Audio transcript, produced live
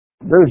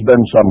There's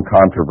been some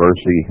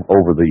controversy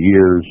over the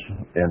years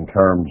in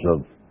terms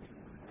of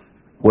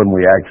when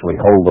we actually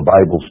hold a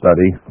Bible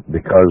study,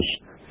 because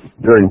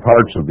during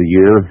parts of the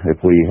year,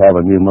 if we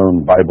have a new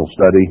moon Bible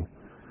study,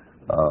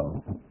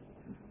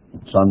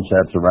 sun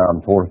sets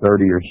around 4:30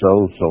 or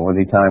so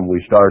anytime we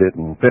start it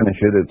and finish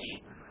it,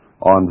 it's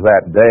on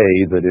that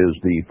day that is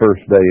the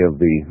first day of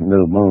the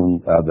new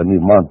moon, the new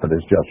month that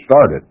has just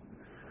started.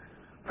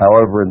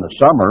 However, in the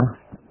summer,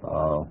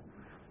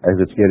 as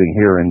it's getting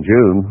here in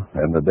June,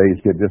 and the days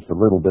get just a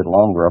little bit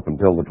longer up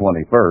until the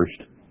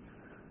 21st,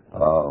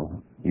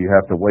 you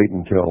have to wait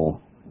until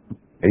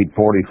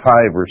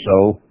 8:45 or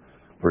so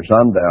for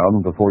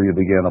sundown before you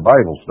begin a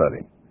Bible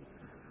study.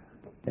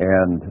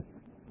 And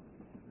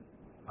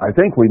I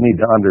think we need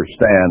to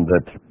understand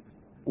that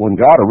when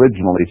God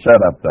originally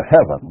set up the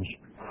heavens,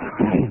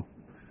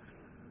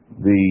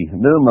 the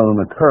new moon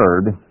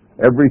occurred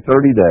every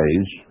 30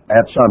 days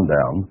at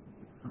sundown,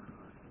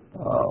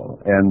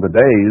 and the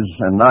days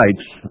and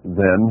nights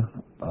then,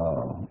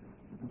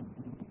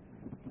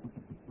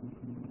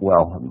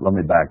 let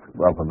me back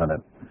up a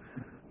minute.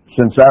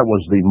 Since that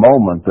was the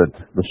moment that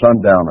the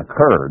sundown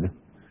occurred,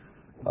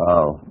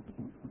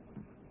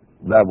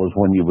 that was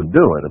when you would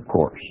do it, of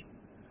course.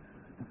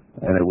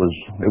 And it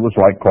was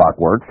like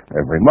clockwork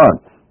every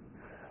month.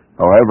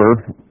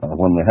 However,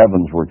 when the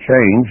heavens were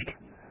changed,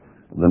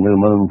 the new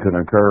moon can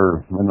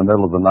occur in the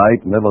middle of the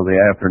night, middle of the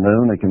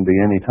afternoon. It can be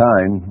any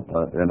time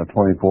in a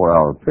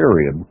 24-hour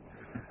period.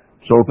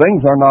 So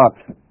things are not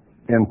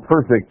in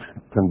perfect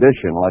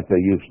condition like they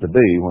used to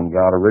be when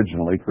God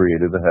originally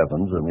created the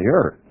heavens and the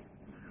earth.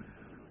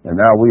 And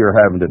now we are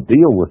having to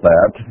deal with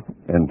that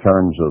in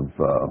terms of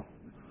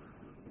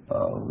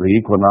the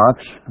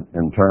equinox,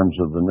 in terms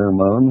of the new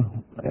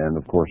moon, and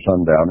of course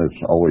sundown is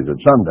always at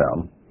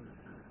sundown.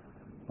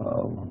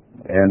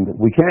 And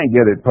we can't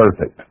get it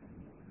perfect.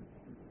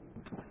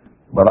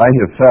 But I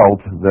have felt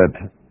that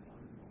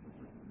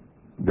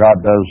God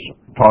does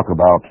talk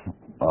about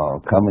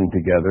coming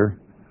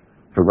together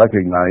to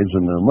recognize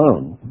a new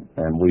moon.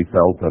 And we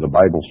felt that a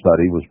Bible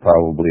study was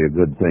probably a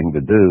good thing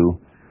to do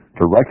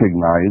to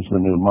recognize the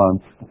new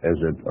month as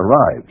it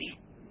arrives.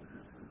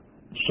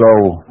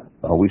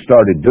 So we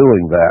started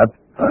doing that.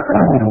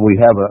 We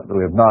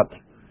have not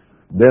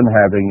been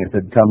having, if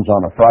it comes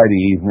on a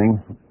Friday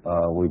evening,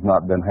 we've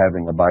not been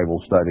having a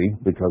Bible study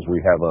because we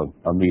have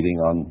a meeting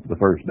on the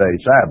first day,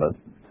 Sabbath,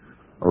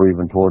 or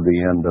even toward the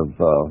end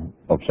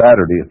of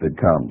Saturday if it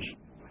comes.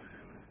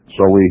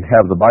 So we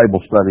have the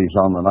Bible studies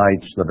on the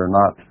nights that are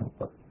not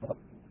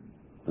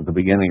at the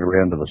beginning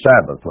or end of the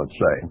Sabbath, let's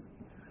say,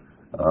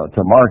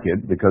 to mark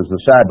it, because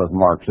the Sabbath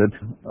marks it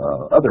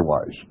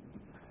otherwise.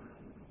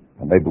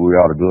 Maybe we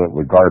ought to do it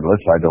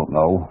regardless, I don't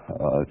know.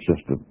 It's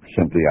just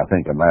simply, I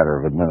think, a matter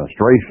of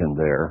administration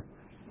there.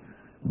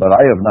 But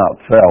I have not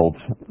felt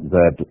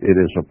that it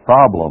is a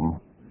problem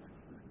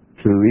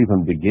to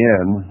even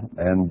begin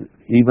and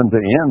even to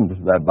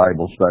end that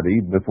Bible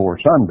study before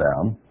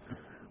sundown.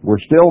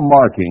 We're still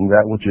marking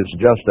that which is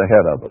just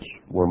ahead of us.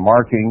 We're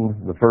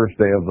marking the first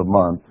day of the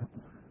month,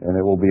 and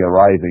it will be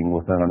arriving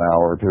within an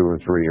hour or two or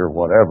three or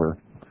whatever,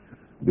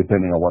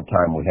 depending on what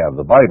time we have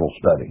the Bible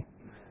study.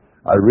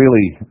 I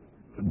really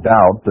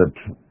doubt that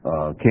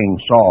King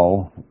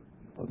Saul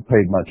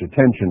paid much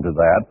attention to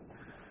that.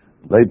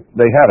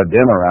 They had a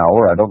dinner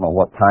hour. I don't know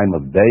what time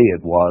of day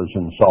it was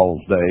in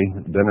Saul's day.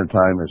 Dinner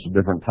time is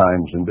different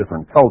times in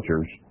different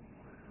cultures.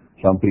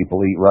 Some people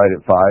eat right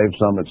at 5,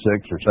 some at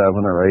 6 or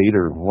 7 or 8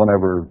 or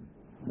whenever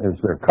is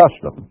their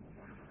custom.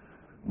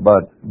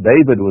 But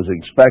David was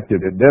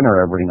expected at dinner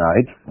every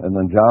night, and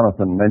then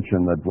Jonathan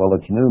mentioned that, well,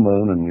 it's new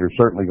moon, and you're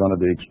certainly going to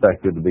be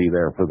expected to be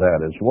there for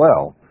that as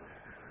well.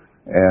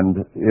 And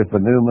if the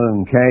new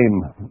moon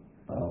came,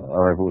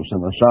 or if it was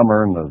in the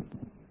summer and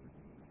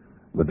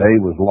the day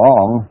was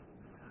long,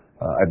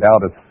 I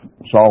doubt if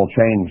Saul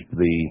changed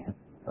the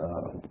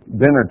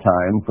dinner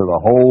time for the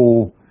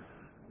whole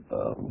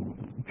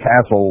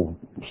castle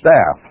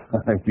staff,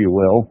 if you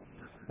will,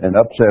 and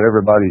upset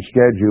everybody's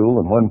schedule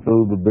and when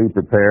food would be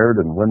prepared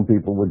and when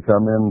people would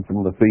come in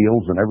from the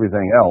fields and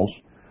everything else,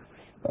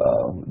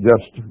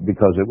 just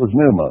because it was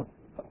new moon.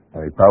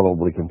 They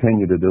probably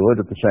continue to do it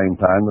at the same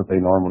time that they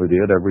normally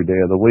did every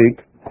day of the week.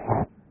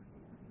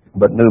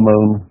 But new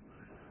moon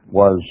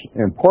was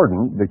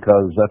important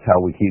because that's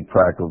how we keep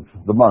track of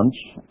the months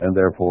and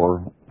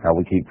therefore how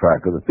we keep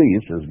track of the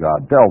feasts, as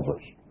God tells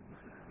us.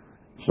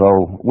 So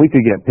we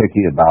could get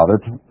picky about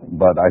it,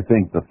 but I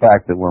think the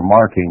fact that we're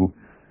marking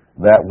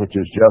that which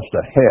is just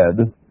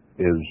ahead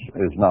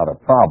is not a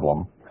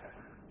problem.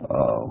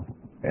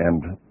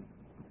 And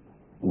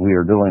we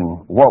are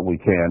doing what we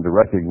can to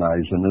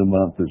recognize the new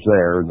month is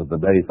there, and that the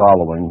day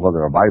following,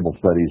 whether a Bible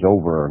study is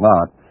over or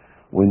not,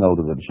 we know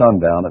that at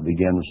sundown it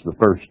begins the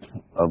first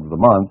of the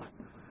month,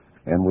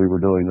 and we were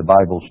doing the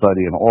Bible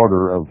study in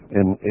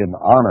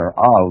honor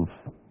of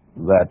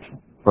that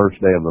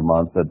first day of the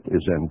month that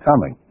is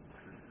incoming.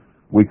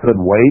 We could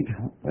wait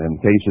in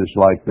cases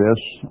like this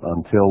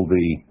until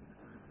the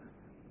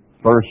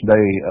first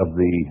day of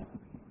the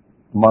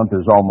month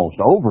is almost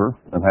over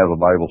and have a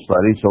Bible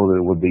study so that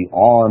it would be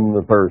on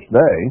the first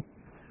day.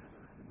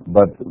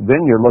 But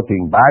then you're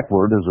looking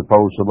backward as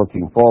opposed to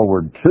looking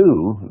forward to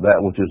that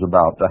which is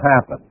about to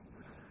happen.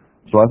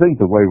 So I think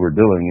the way we're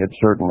doing it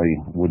certainly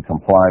would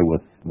comply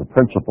with the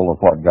principle of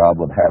what God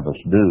would have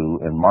us do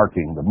in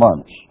marking the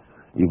months,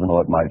 even though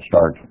it might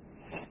start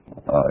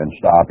and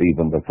stop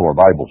even before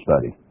Bible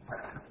study.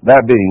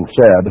 That being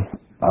said,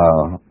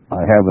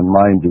 I have in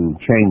mind to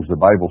change the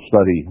Bible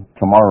study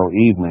tomorrow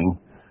evening.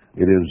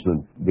 It is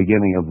the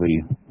beginning of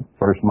the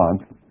first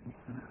month.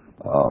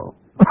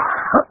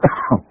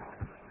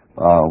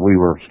 We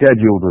were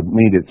scheduled to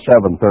meet at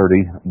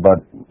 7:30, but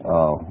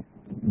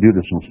due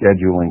to some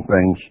scheduling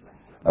things,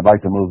 I'd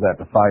like to move that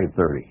to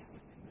 5:30.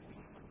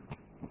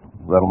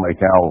 That'll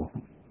make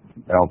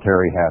Al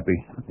Terry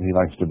happy. He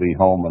likes to be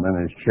home and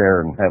in his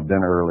chair and have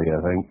dinner early,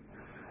 I think.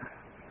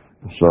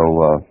 So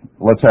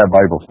let's have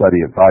Bible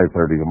study at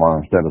 5:30 tomorrow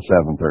instead of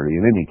 7:30.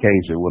 In any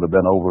case, it would have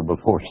been over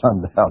before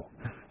sundown,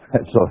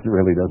 so it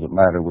really doesn't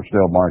matter. We're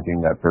still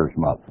marking that first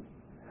month.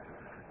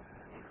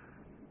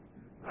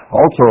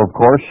 Also, of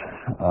course,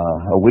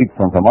 a week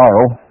from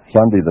tomorrow,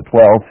 Sunday the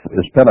 12th,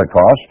 is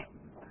Pentecost.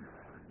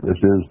 This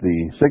is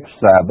the 6th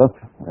Sabbath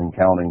in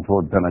counting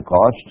toward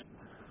Pentecost.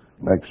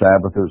 Next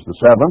Sabbath is the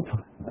 7th,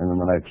 and then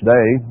the next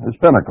day is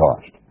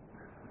Pentecost.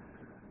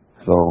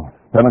 So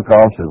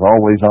Pentecost is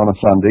always on a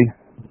Sunday.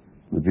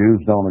 The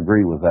Jews don't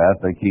agree with that.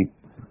 They keep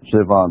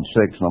Sivan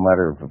 6 no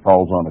matter if it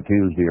falls on a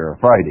Tuesday or a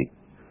Friday.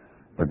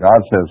 But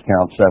God says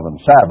count 7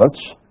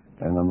 Sabbaths,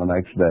 and then the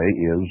next day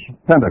is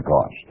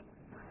Pentecost.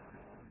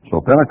 So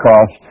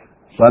Pentecost,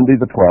 Sunday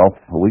the 12th,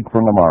 a week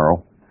from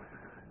tomorrow,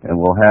 and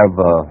we'll have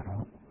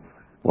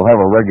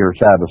a regular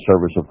Sabbath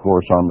service, of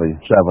course, on the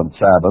 7th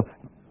Sabbath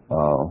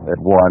at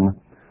 1.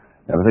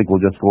 And I think we'll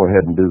just go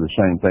ahead and do the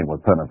same thing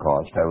with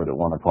Pentecost, have it at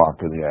 1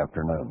 o'clock in the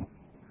afternoon.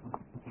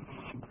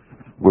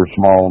 We're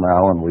small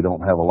now, and we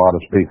don't have a lot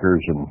of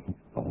speakers,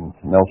 and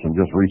Nelson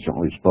just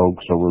recently spoke,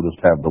 so we'll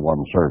just have the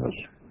one service.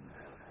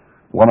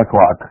 1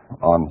 o'clock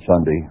on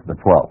Sunday the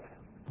 12th.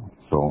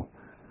 So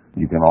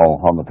you can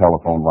all, on the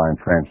telephone line,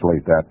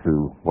 translate that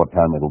to what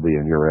time it'll be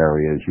in your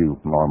area as you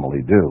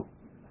normally do.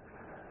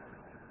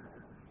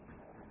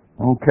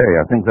 Okay,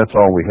 I think that's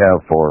all we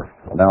have for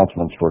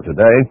announcements for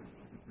today.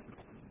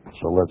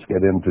 So let's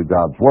get into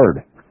God's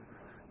Word,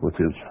 which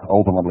is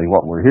ultimately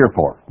what we're here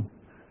for.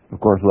 Of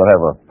course, we'll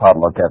have a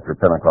potluck after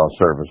Pentecost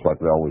service like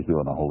we always do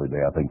on a holy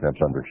day. I think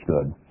that's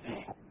understood.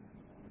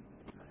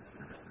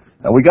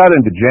 Now, we got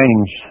into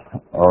James,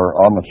 or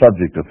on the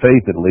subject of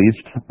faith at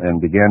least,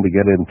 and began to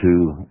get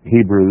into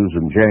Hebrews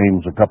and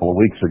James a couple of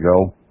weeks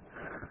ago,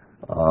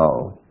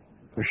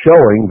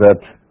 showing that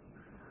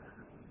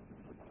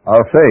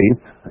our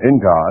faith in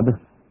God,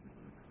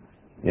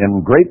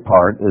 in great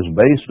part, is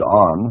based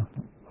on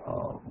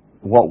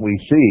what we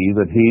see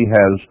that He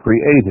has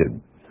created.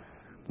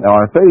 Now,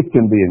 our faith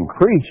can be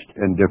increased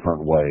in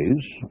different ways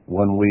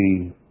when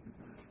we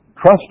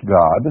trust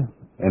God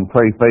and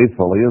pray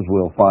faithfully, as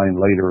we'll find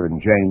later in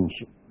James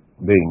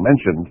being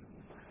mentioned.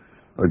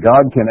 But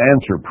God can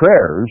answer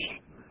prayers,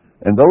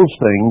 and those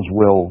things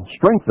will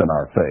strengthen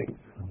our faith.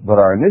 But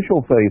our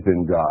initial faith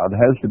in God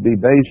has to be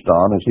based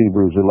on, as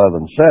Hebrews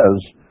 11 says,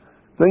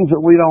 things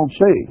that we don't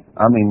see.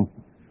 I mean,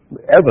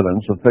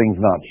 evidence of things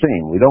not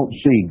seen. We don't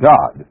see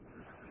God.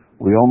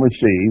 We only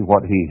see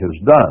what He has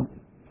done.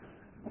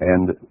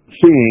 And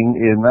seeing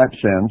in that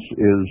sense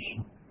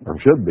is,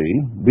 or should be,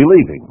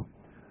 believing.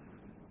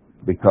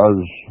 Because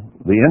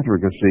the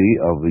intricacy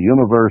of the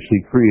universe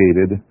He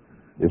created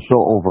is so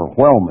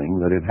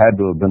overwhelming that it had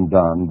to have been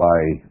done by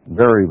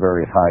very,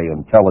 very high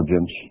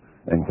intelligence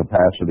and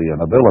capacity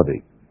and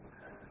ability.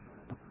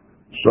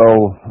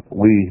 So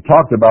we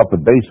talked about the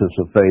basis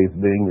of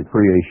faith being the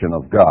creation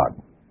of God.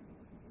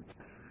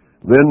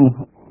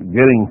 Then,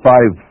 getting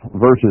 5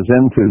 verses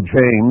into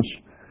James,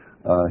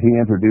 he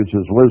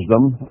introduces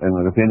wisdom, and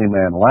that if any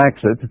man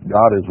lacks it,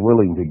 God is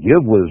willing to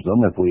give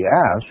wisdom if we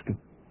ask.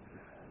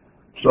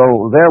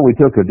 So there we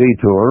took a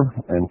detour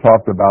and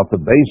talked about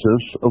the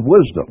basis of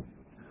wisdom,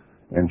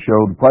 and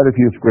showed quite a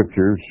few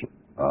scriptures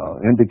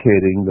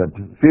indicating that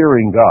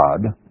fearing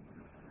God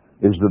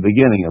is the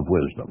beginning of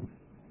wisdom.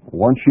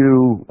 Once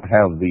you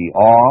have the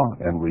awe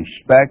and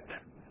respect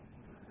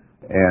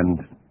and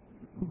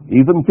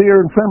even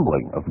fear and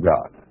trembling of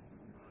God,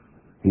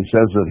 He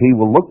says that He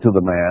will look to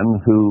the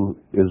man who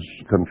is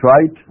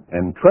contrite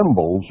and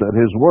trembles at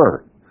His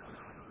word.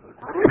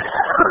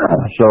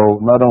 So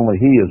not only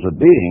He is a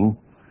being,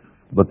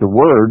 but the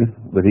word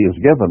that He has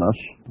given us,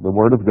 the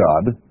Word of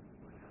God,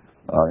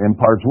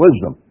 imparts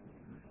wisdom.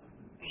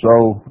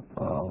 So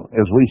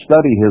as we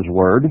study His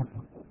Word,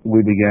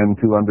 we begin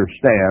to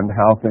understand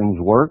how things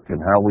work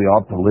and how we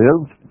ought to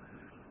live,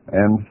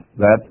 and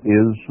that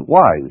is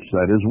wise,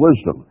 that is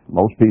wisdom.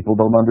 Most people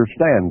don't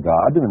understand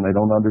God, and they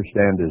don't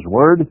understand His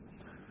Word,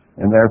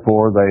 and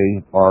therefore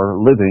they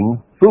are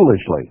living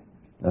foolishly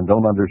and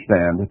don't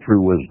understand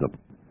true wisdom.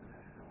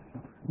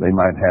 They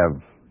might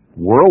have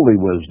worldly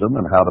wisdom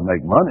and how to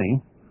make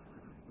money,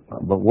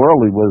 But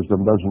worldly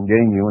wisdom doesn't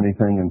gain you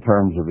anything in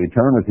terms of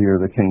eternity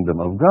or the kingdom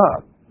of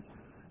God.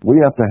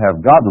 We have to have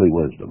godly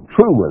wisdom,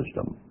 true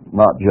wisdom,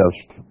 not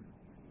just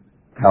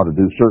how to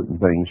do certain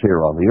things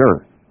here on the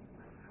earth.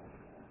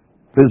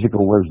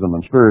 Physical wisdom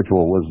and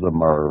spiritual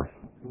wisdom are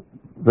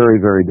very,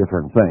 very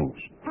different things.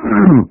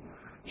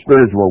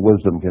 Spiritual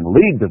wisdom can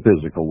lead to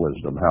physical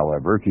wisdom,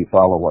 however, if you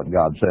follow what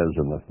God says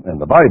in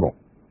the Bible.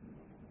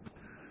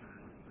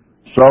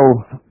 So,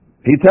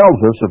 he tells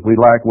us if we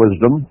lack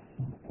wisdom,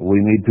 we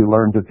need to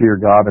learn to fear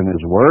God and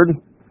His Word,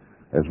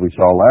 as we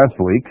saw last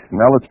week.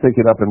 Now let's pick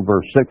it up in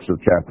verse 6 of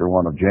chapter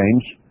 1 of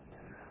James.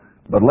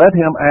 But let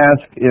him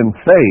ask in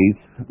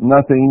faith,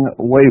 nothing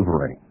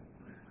wavering.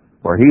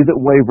 For he that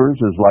wavers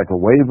is like a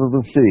wave of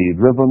the sea,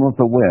 driven with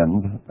the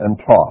wind and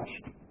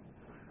tossed.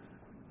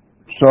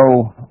 So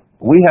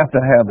we have to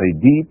have a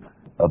deep,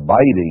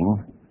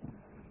 abiding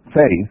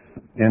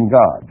faith in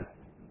God,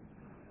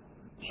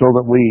 so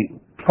that we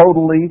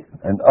totally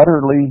and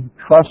utterly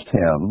trust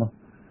Him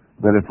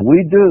that if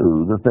we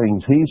do the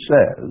things He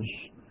says,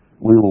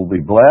 we will be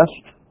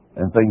blessed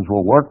and things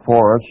will work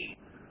for us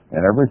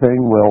and everything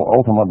will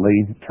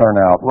ultimately turn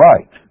out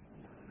right.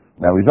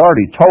 Now, He's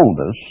already told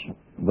us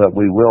that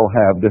we will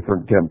have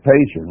different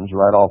temptations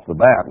right off the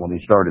bat when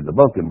He started the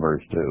book in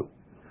verse 2,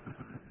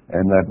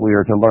 and that we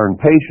are to learn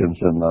patience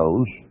in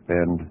those.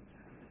 And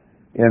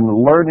in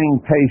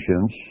learning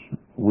patience,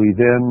 we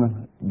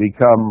then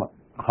become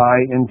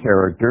high in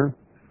character.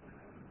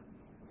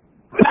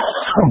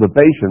 The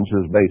patience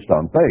is based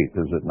on faith,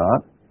 is it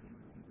not?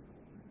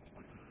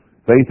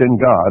 Faith in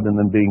God, and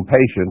then being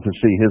patient to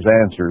see His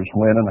answers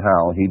when and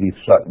how He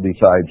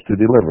decides to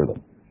deliver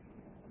them.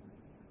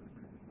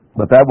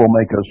 But that will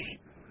make us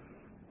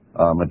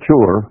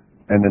mature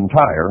and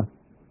entire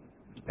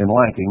and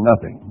lacking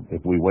nothing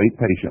if we wait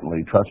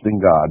patiently, trusting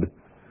God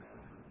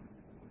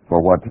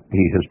for what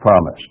He has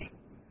promised.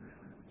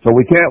 So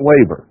we can't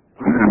waver.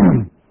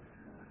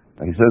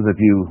 He says if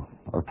you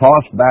are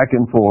tossed back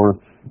and forth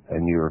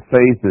and your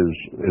faith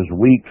is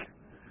weak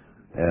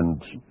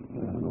and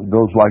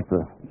goes like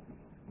the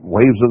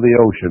waves of the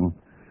ocean,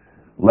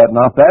 let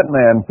not that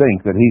man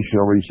think that he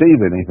shall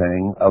receive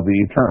anything of the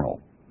eternal.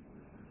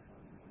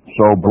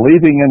 So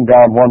believing in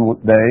God one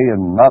day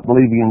and not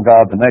believing in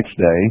God the next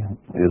day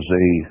is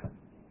a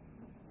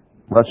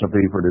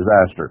recipe for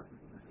disaster.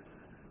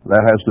 That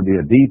has to be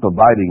a deep,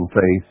 abiding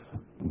faith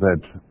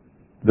that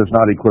does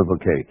not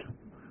equivocate,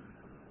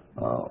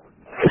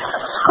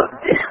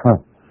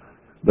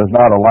 does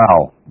not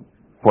allow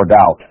for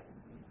doubt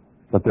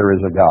that there is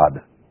a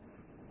God.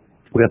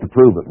 We have to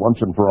prove it once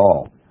and for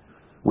all.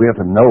 We have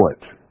to know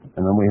it,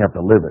 and then we have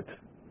to live it.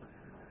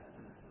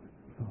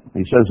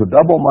 He says, a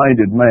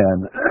double-minded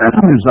man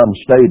is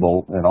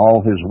unstable in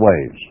all his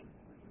ways.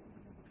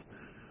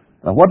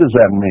 Now, what does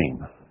that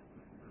mean?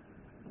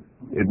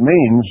 It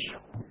means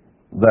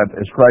that,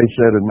 as Christ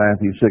said in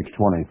Matthew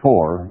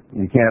 6:24,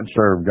 you can't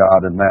serve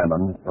God and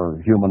mammon,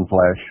 or human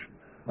flesh,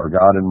 or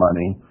God and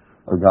money,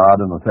 or God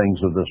and the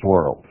things of this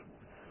world.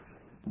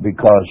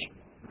 Because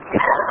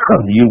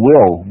you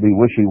will be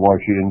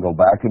wishy-washy and go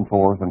back and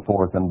forth and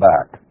forth and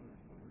back.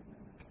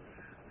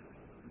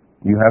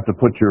 You have to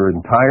put your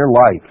entire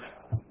life,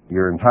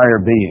 your entire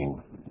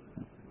being,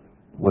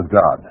 with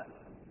God.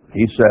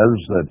 He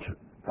says that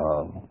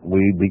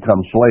we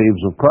become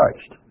slaves of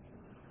Christ.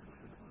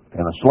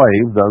 And a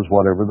slave does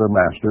whatever the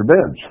master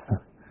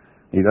bids.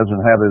 He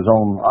doesn't have his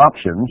own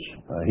options.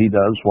 He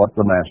does what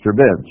the master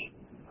bids.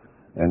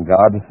 And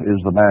God is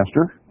the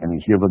master, and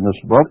He's given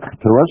this book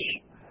to us,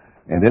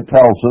 and it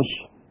tells us,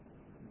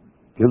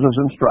 gives us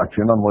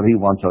instruction on what He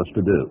wants us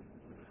to do,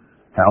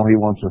 how He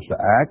wants us to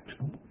act,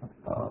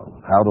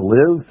 how to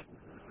live,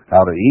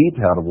 how to eat,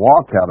 how to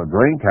walk, how to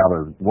drink, how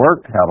to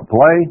work, how to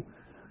play.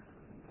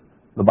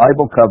 The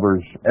Bible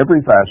covers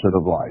every facet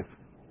of life.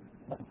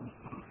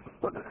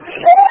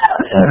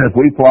 If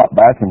we flop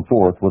back and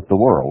forth with the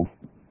world,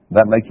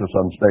 that makes us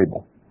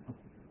unstable.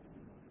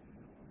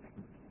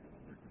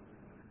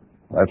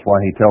 That's why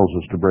He tells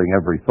us to bring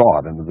every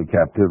thought into the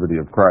captivity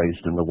of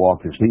Christ and to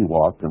walk as He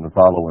walked and to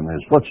follow in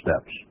His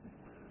footsteps.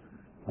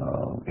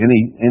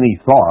 Any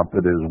thought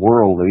that is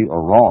worldly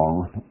or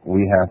wrong,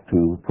 we have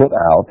to put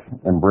out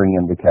and bring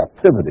into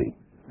captivity.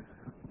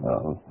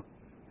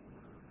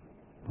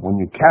 When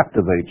you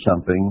captivate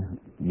something,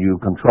 you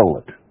control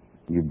it.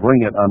 You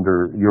bring it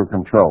under your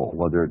control,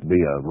 whether it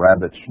be a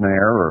rabbit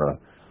snare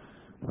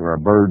or a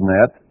bird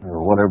net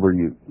or whatever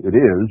it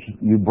is.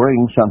 You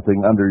bring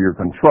something under your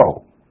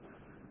control.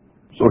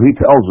 So He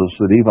tells us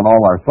that even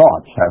all our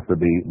thoughts have to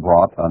be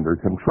brought under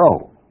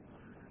control.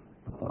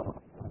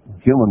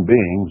 Human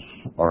beings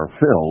are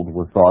filled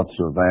with thoughts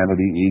of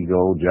vanity,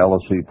 ego,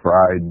 jealousy,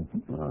 pride,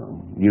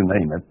 you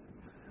name it.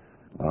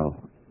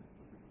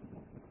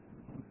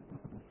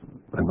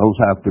 And those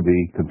have to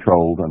be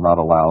controlled and not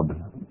allowed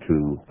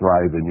to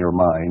thrive in your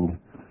mind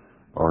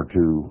or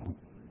to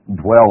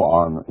dwell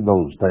on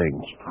those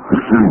things.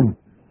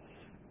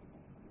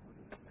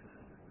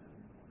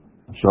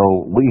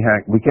 So we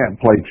can't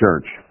play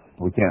church.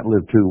 We can't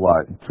live two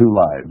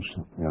lives,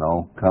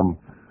 come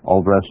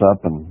all dress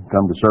up and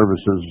come to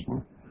services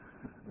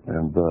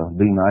and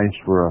be nice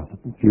for a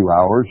few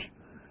hours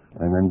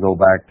and then go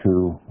back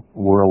to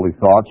worldly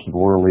thoughts and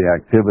worldly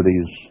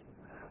activities.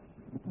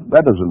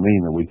 That doesn't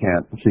mean that we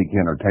can't seek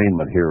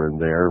entertainment here and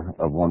there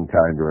of one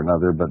kind or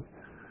another, but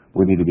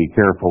we need to be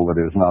careful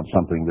that it is not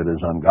something that is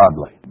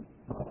ungodly.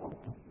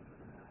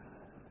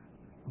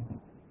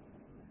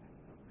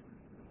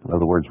 In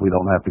other words, we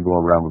don't have to go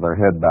around with our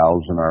head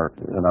bows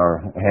and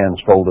our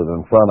hands folded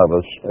in front of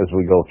us as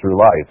we go through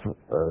life.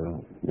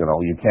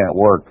 You can't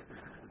work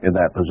in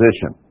that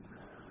position.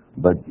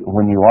 But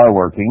when you are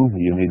working,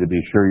 you need to be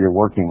sure you're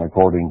working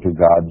according to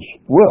God's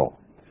will.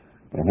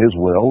 And His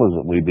will is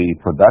that we be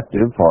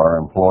productive for our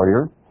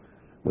employer,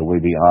 that we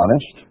be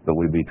honest, that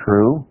we be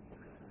true,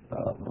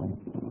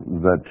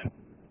 that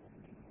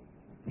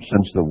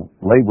since the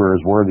laborer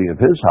is worthy of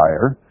his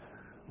hire,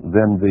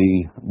 then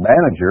the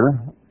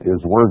manager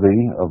is worthy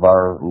of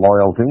our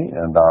loyalty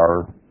and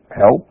our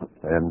help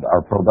and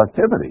our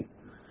productivity,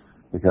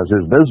 because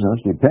his business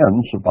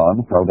depends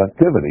upon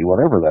productivity,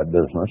 whatever that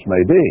business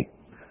may be.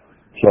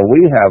 So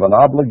we have an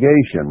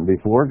obligation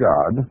before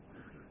God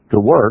to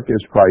work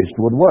as Christ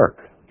would work,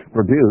 to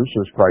produce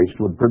as Christ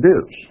would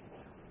produce.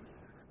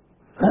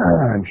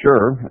 I'm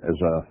sure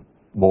as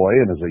a boy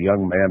and as a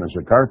young man as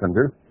a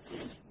carpenter,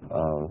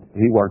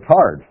 he worked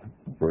hard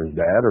for his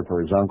dad or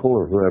for his uncle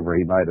or whoever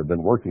he might have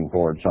been working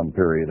for at some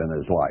period in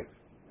his life,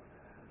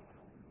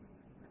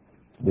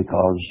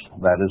 because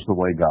that is the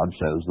way God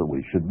says that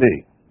we should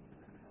be.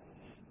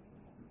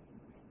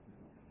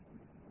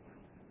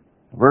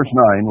 Verse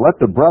 9, let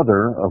the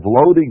brother of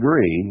low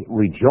degree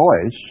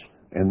rejoice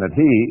in that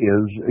he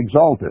is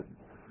exalted.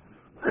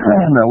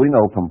 Now we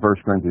know from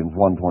 1 Corinthians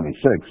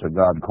 1:26 that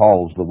God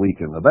calls the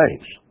weak and the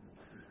base.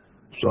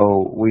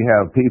 So we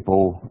have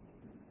people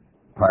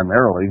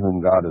primarily whom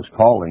God is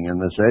calling in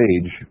this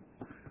age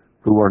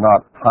who are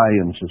not high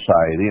in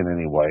society in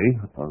any way.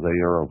 They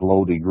are of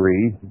low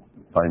degree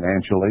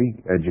financially,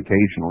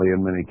 educationally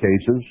in many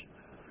cases,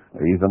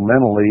 even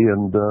mentally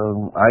and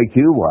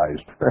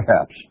IQ-wise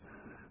perhaps.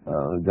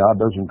 God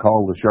doesn't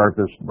call the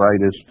sharpest,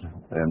 brightest,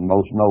 and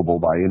most noble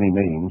by any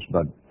means,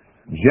 but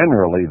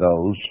generally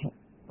those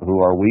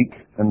who are weak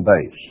and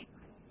base.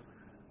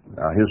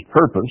 Now, His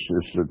purpose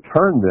is to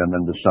turn them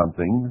into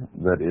something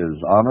that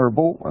is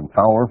honorable and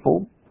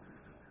powerful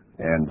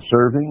and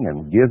serving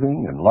and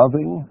giving and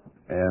loving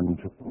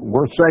and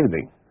worth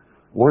saving,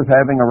 worth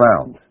having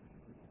around.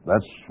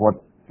 That's what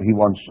He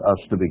wants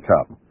us to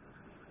become.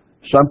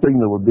 Something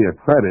that would be a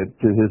credit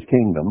to His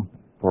kingdom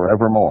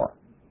forevermore.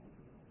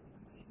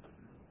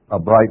 A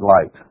bright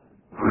light.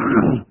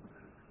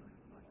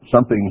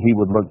 Something He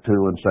would look to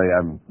and say,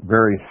 I'm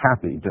very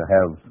happy to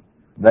have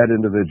that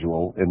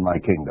individual in my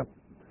kingdom.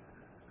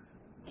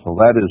 So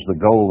that is the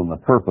goal and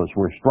the purpose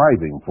we're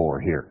striving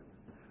for here.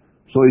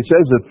 So He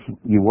says if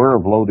you were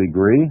of low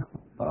degree,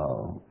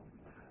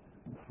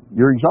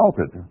 you're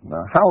exalted.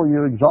 Now, how are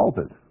you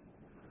exalted?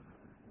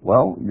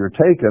 Well, you're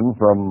taken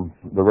from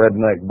the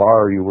redneck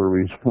bar you were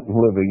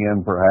living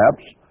in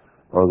perhaps,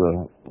 or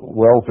the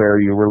welfare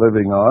you were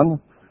living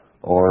on,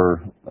 or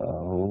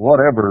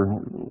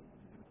whatever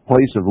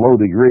place of low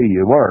degree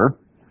you were,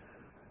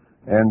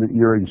 and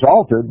you're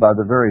exalted by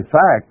the very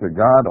fact that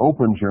God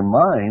opens your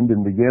mind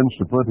and begins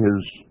to put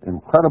His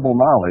incredible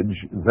knowledge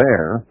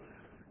there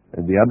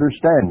and the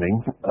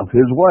understanding of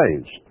His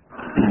ways.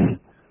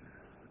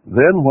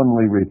 Then when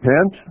we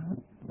repent,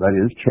 that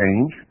is,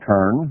 change,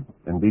 turn,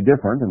 and be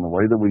different in the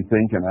way that we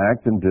think and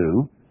act and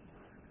do,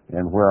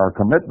 and where our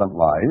commitment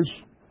lies,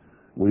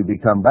 we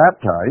become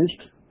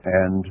baptized,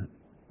 and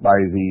by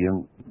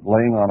the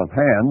laying on of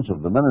hands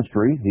of the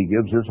ministry, He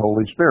gives His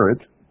Holy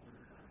Spirit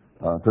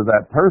to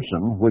that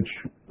person, which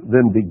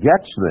then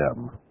begets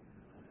them,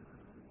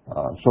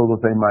 so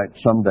that they might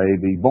someday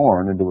be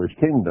born into His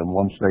kingdom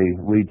once they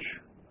reach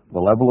the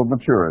level of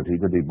maturity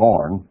to be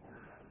born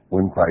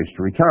when Christ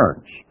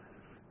returns.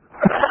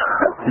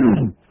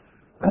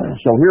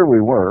 So here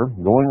we were,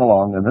 going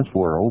along in this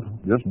world,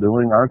 just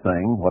doing our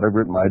thing,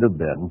 whatever it might have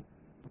been.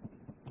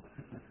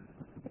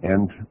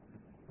 And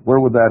where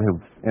would that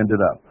have ended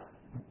up?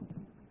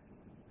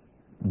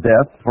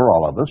 Death for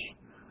all of us.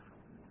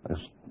 As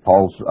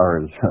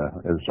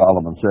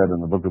Solomon said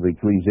in the book of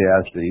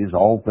Ecclesiastes,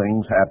 all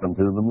things happen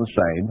to them the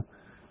same.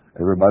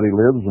 Everybody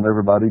lives and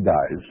everybody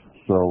dies.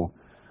 So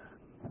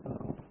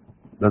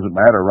it doesn't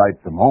matter right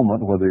at the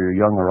moment whether you're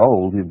young or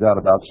old. You've got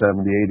about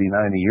 70, 80,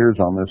 90 years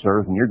on this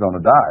earth and you're going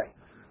to die.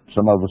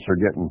 Some of us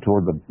are getting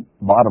toward the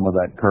bottom of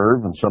that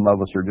curve and some of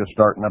us are just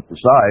starting up the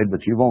side,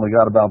 but you've only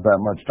got about that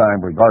much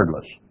time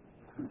regardless.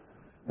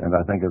 And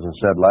I think, as I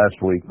said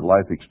last week, the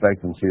life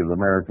expectancy of the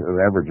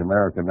average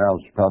American now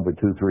is probably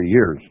 2-3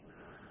 years.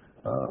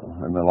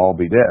 And they'll all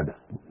be dead,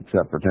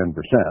 except for 10%,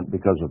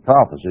 because of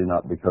prophecy,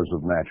 not because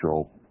of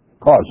natural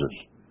causes.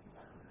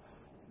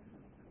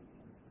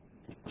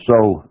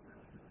 So,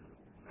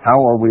 how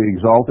are we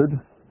exalted?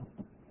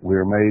 We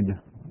are made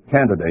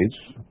candidates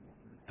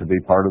to be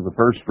part of the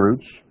first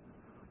fruits,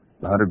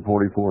 the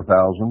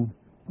 144,000,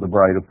 the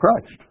bride of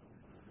Christ.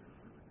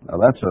 Now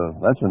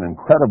that's an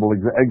incredible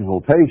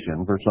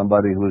exaltation for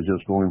somebody who is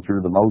just going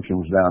through the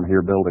motions down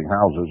here building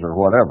houses or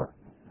whatever.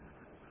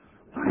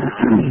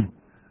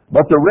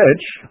 But the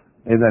rich,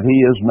 in that he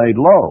is made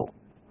low,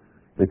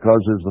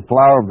 because as the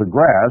flower of the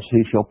grass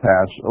he shall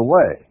pass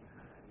away.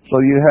 So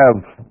you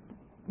have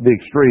the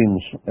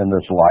extremes in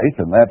this life.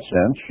 In that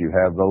sense, you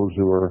have those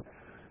who are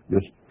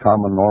just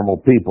common normal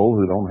people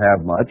who don't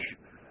have much,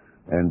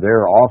 and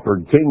they're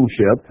offered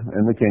kingship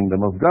in the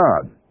kingdom of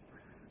God.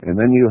 And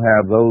then you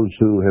have those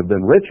who have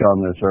been rich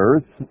on this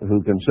earth,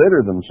 who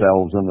consider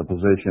themselves in the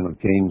position of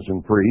kings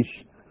and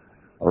priests,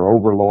 or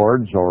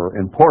overlords, or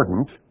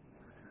important,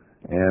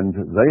 and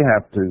they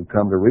have to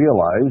come to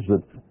realize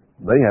that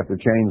they have to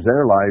change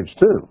their lives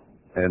too,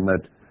 and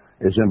that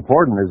as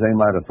important as they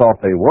might have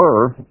thought they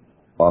were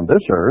on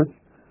this earth,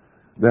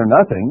 they're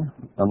nothing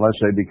unless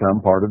they become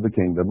part of the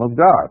kingdom of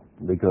God,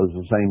 because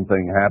the same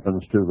thing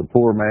happens to the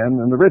poor man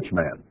and the rich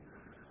man.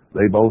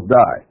 They both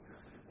die.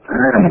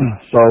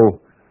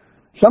 So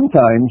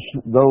sometimes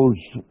those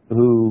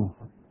who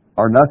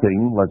are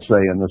nothing, let's say,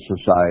 in this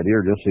society,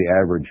 or just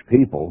the average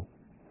people,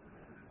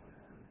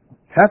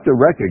 have to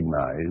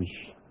recognize,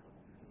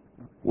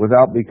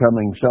 without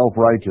becoming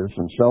self-righteous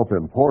and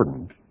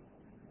self-important,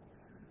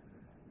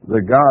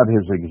 that God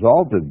has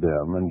exalted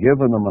them and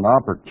given them an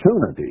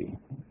opportunity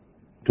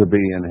to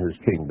be in His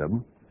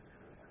kingdom,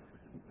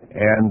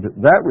 and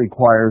that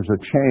requires a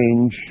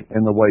change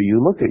in the way you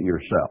look at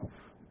yourself.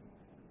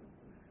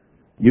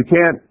 You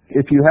can't,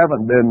 if you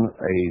haven't been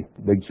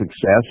a big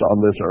success on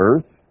this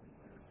earth,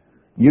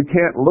 you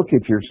can't look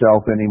at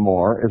yourself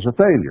anymore as a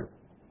failure.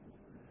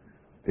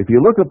 If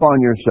you look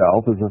upon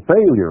yourself as a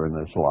failure in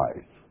this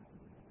life,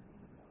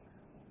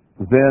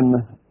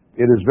 then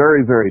it is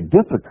very, very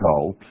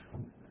difficult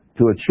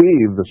to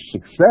achieve the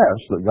success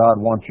that God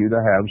wants you to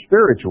have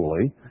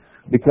spiritually,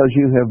 because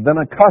you have been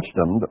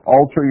accustomed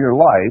all through your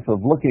life of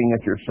looking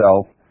at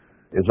yourself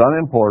as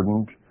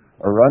unimportant,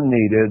 or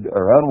unneeded,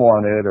 or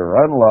unwanted,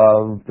 or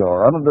unloved,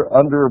 or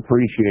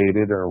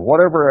underappreciated, or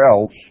whatever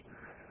else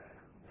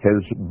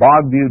has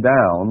bogged you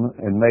down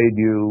and made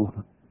you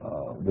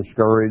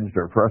discouraged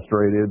or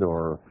frustrated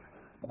or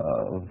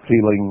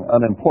feeling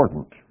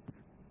unimportant.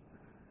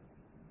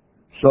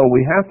 So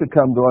we have to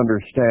come to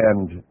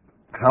understand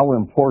how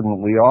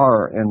important we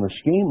are in the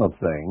scheme of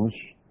things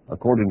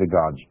according to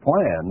God's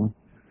plan,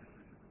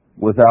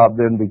 without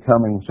then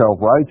becoming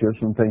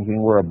self-righteous and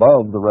thinking we're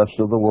above the rest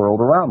of the world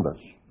around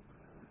us.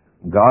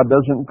 God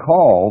doesn't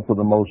call, for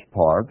the most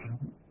part,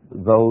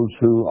 those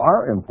who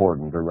are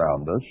important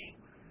around us.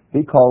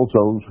 He calls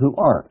those who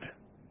aren't.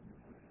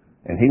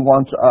 And He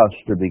wants us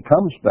to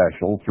become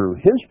special through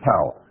His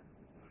power.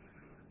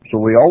 So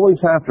we always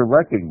have to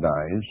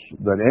recognize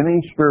that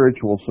any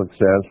spiritual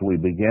success we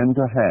begin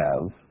to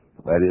have,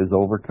 that is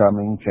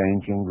overcoming,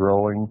 changing,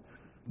 growing,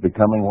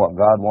 becoming what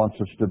God wants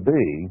us to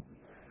be,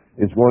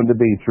 is going to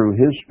be through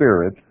His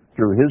Spirit,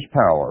 through His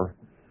power,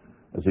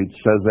 as He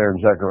says there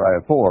in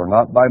Zechariah 4,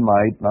 not by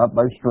might, not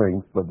by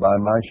strength, but by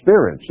my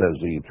Spirit,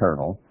 says the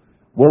Eternal,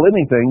 will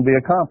anything be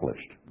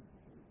accomplished.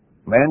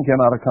 Man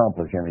cannot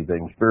accomplish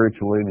anything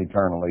spiritually and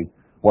eternally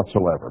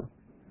whatsoever.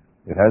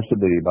 It has to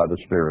be by the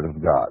Spirit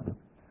of God.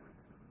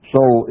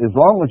 So as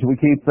long as we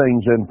keep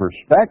things in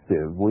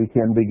perspective, we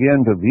can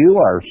begin to view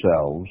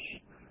ourselves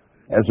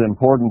as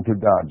important to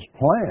God's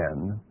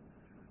plan,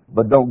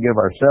 but don't give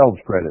ourselves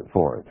credit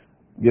for it.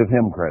 Give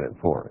Him credit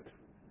for it.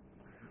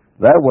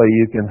 That way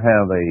you can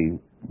have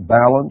a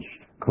balanced,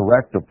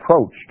 correct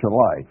approach to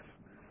life.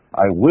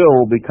 I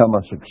will become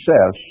a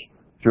success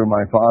through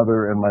my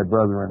Father and my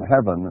brother in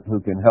heaven who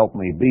can help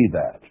me be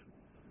that.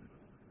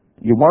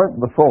 You weren't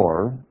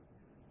before.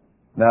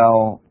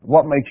 Now,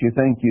 what makes you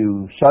think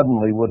you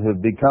suddenly would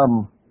have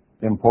become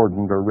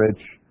important or rich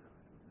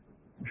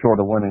short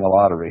of winning a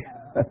lottery?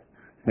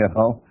 You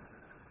know?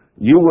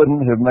 You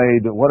wouldn't have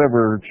made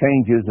whatever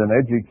changes in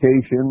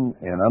education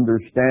and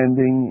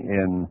understanding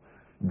and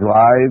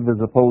drive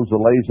as opposed to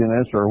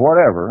laziness or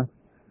whatever.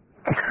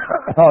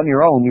 On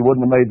your own, you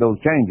wouldn't have made those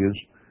changes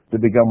to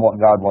become what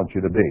God wants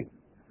you to be.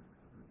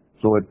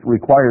 So it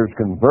requires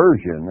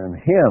conversion and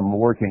Him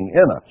working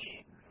in us.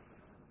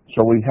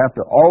 So we have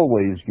to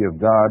always give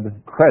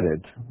God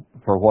credit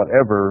for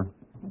whatever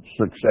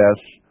success,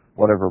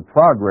 whatever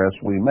progress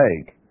we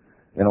make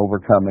in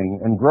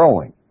overcoming and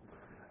growing.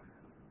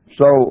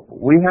 So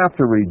we have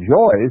to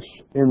rejoice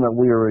in that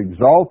we are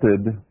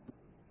exalted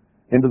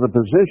into the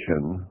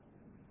position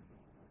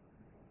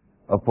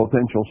of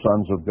potential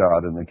sons of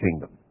God in the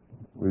kingdom.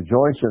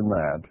 Rejoice in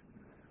that,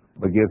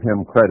 but give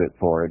Him credit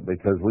for it,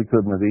 because we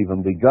couldn't have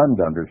even begun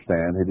to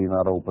understand had He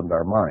not opened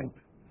our mind.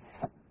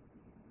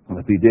 And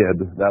if He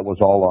did, that was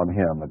all on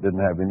Him. It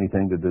didn't have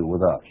anything to do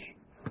with us.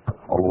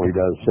 Although He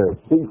does say,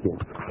 seeking.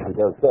 He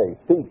does say,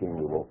 seeking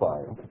you will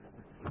find.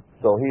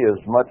 So He is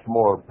much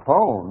more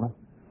prone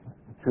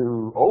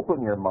to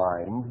open your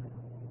mind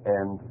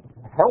and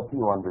help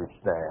you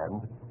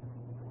understand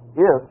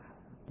if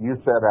you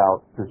set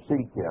out to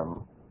seek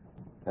Him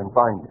and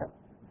find Him.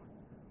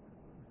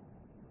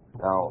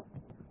 Now,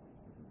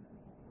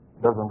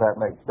 doesn't that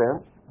make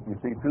sense? You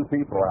see two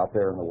people out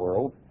there in the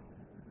world.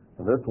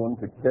 This one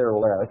could care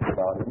less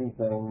about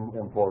anything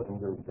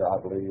important or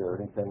godly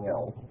or anything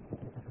else.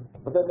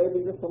 But they may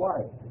be just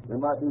alike. They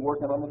might be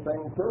working on the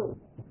same crew.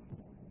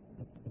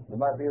 They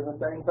might be in the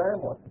same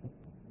family.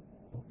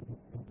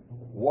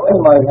 One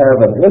might have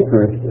an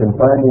interest in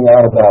finding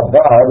out about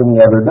God and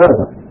the other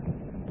doesn't.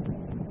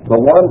 So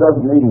one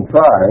doesn't even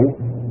try,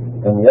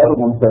 and the other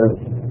one says,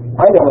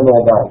 I want to know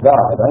about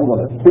God. I'm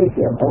going to seek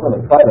Him. I'm going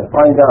to try to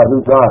find out who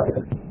God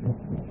is.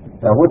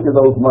 Now, which of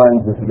those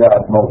minds is God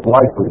most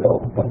likely,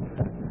 though?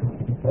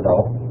 You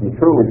know, you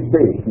truly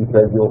seek, He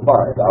says you'll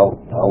find.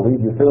 I'll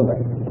lead you to me.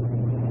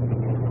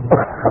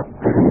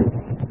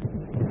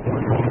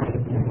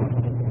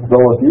 So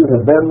if you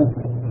have been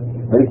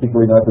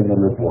basically nothing in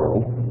this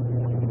world,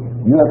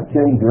 you have to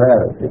change your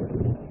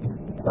attitude.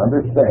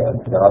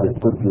 Understand, God has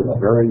put you in a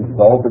very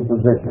exalted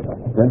position, a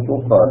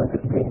potential son of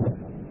His kingdom.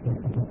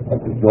 And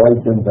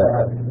rejoice in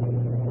that.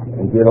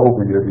 And get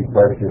over your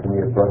depression and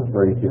your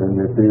frustration and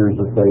your fears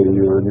of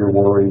failure and your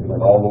worries and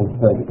all those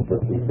things.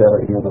 But be set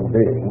a human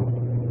being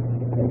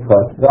and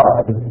trust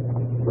God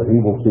that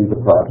He will see the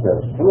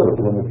process through,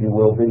 and if you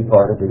will be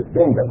part of His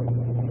kingdom.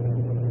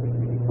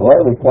 So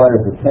that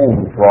requires a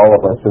change for all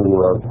of us who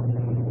are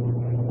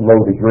low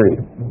degree.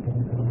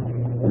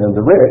 And then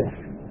the rich,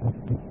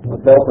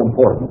 the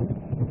self-important,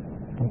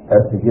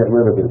 has to get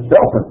rid of his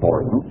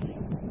self-importance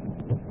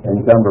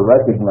and come to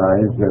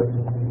recognize that,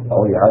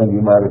 oh yeah,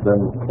 you might have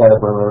been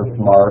clever or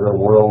smart or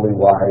worldly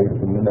wise,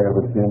 and you may have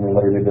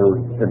accumulated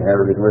or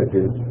inherited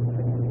riches,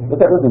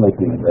 but that doesn't make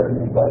you any better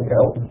than anybody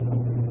else.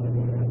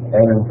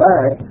 And in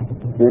fact,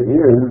 it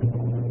is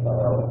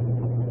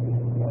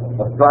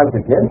a strike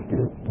against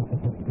you,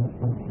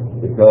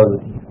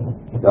 because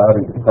God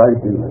in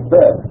Christ even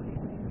said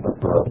that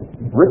for a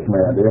rich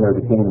man to enter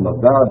the kingdom of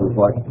God was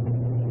like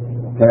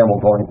a camel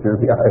going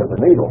through the eye of a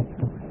needle.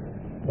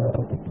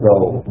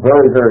 So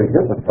very, very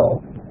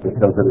difficult,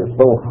 because it is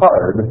so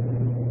hard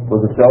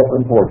for the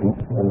self-important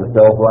and the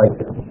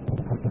self-righteous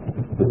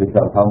to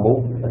become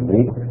humble and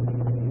meek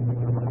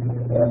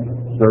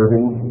and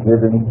serving,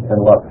 giving, and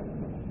loving.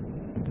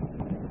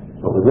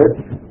 So the rich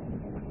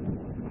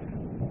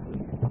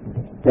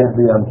can't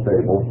be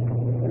unstable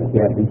and he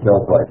can't be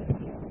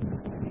self-righteous,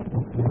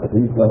 but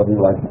he's going to be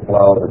like the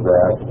flower of the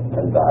grass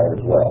and die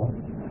as well.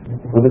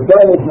 For the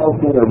sun is no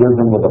sooner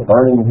risen with a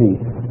burning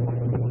heat,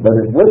 but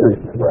it withers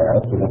the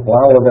grass, and the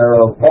flower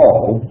thereof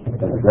falls,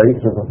 and the grace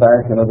of the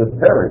fashion of it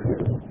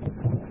perishes.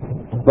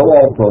 So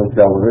also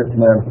shall the rich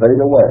man fade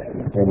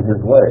away in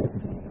his way.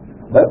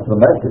 That's the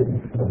message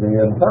of the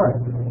end time.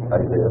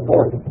 Isaiah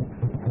 40.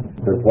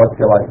 It says, what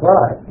shall I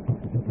cry?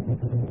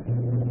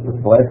 The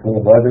flesh will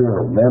wither,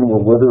 or men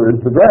will wither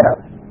as the grass.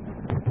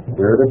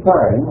 There is a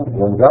time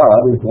when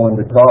God is going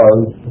to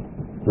cause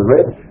the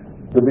rich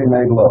to be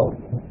made low.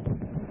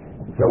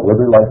 It shall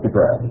wither like the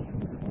grass.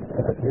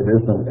 It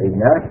isn't a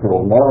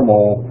natural,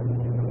 normal,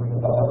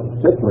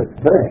 cyclic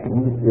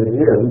thing. It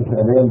is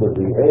an end of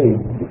the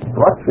age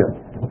destruction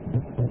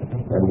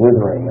and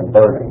withering and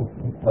burning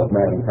of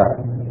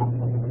mankind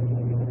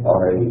on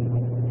a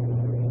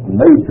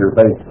major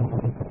basis.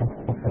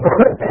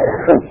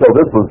 So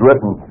this was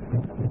written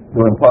to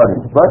impart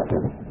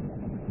instruction,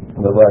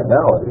 but right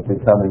now it is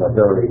becoming a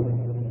very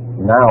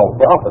now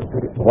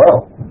prophecy as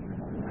well.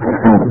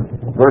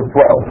 Verse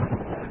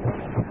 12.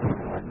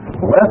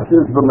 Blessed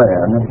is the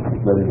man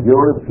that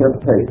endureth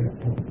temptation.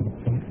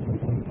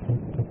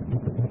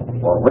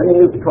 For when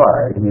he is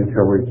tried, he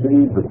shall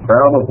receive the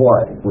crown of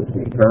life, which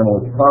the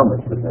Eternal has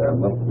promised to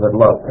them that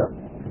love him.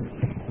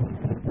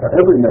 Now,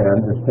 every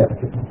man is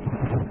tempted.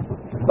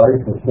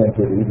 Christ was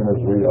tempted even as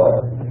we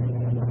are.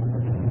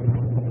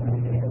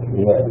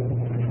 He had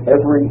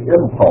every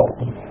impulse.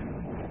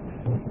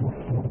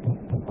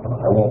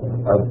 I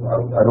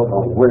don't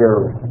know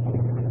where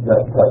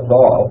that cuts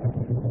off,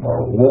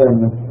 or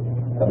when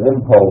an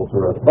impulse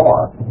or a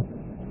thought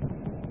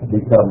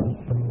becomes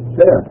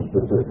sin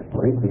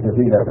specifically, because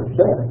he never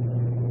sinned.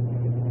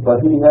 But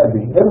he had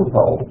the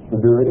impulse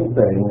to do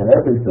anything and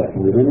everything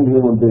that any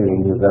human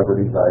being has ever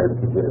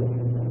desired to do.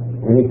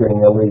 Anything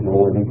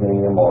illegal,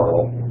 anything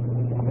immoral,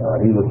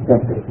 he was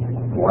tempted,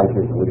 like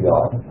as we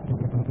are.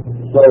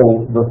 So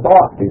the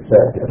thought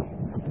beset him.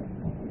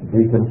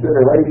 The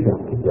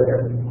consideration was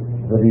there.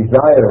 The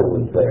desire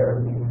was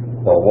there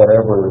for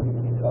whatever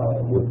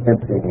was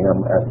tempting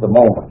him at the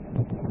moment.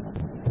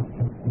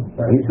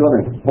 Now, he's going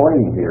to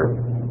explain here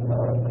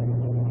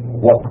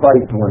what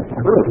Christ went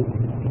through.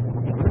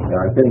 And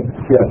I think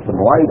shed some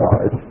light on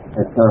it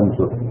in terms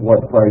of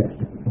what Christ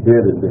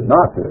did and did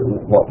not do,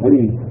 and what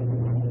we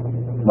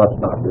must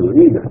not do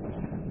either.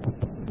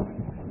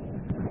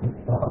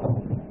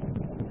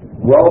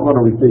 We're all going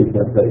to receive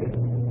temptation.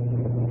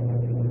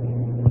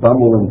 Some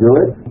will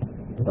endure it,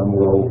 some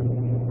will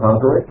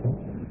conquer it.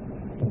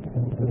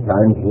 At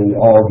times we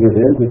all give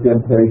in to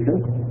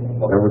temptation,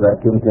 whatever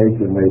that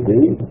temptation may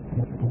be.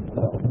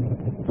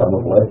 Some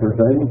of lesser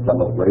things, some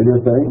of greater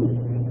things.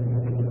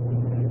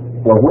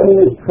 For when he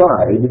is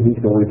tried, he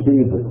shall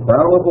receive the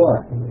crown of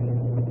life.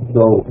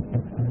 So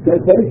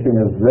temptation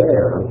is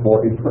there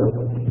for a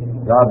purpose.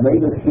 God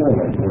made us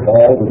human with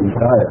all the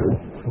desires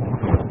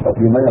of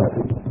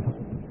humanity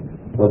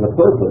for the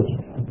purpose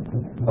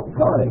of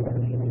trying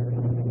us,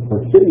 for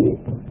seeing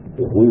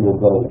if we will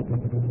go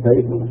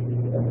Satan's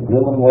and the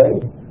human way,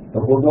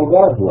 or if we'll go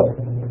God's way.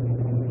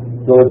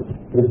 So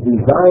it's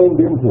designed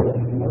into it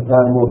from the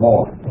time we're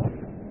born.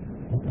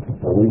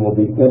 So we will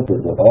be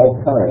tempted with all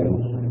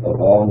kinds of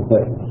wrong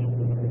things.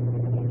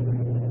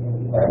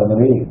 Adam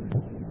and Eve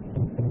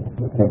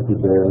were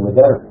tempted there in the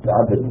dark.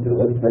 God didn't do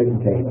it.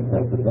 Satan came and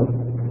tempted them.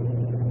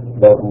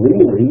 But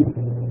really,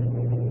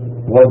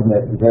 wasn't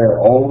it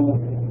their own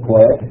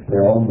flesh,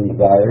 their own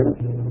desires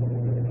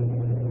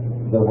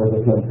that were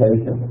the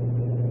temptation?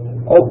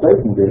 All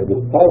Satan did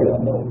was play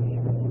on those.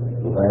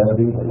 The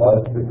vanity, the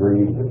lust, the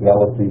greed, the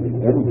jealousy, the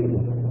envy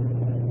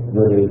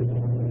that is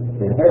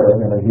inherent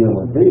in a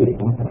human being.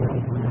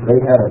 They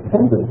had a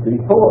tendency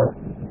for it.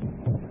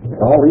 And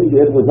all he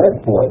did was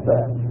exploit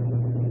that.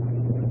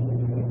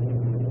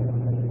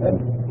 And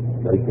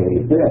they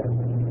caved in.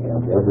 And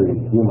every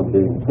human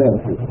being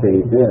since has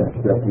caved in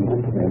except he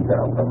that came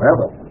down from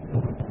heaven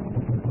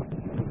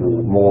to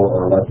more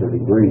or lesser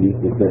degrees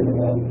depending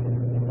on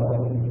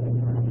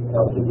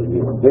us as a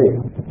human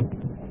being.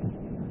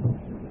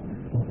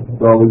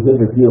 So he said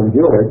if you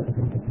endure it,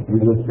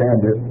 you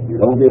withstand it, you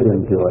don't get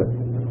into it,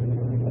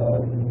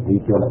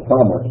 he's going to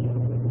promise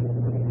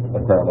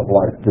a crown of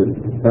life to you,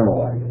 eternal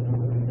life.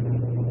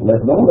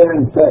 Let no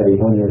man say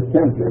when he is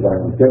tempted, I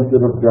am tempted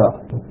of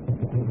God.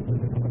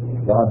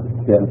 God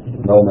tempts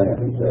no man,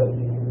 he says.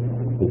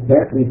 He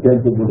can't be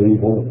tempted with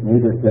evil,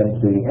 neither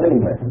can he any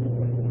man.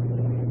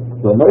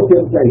 So no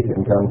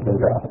temptation comes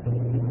from God.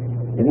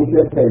 Any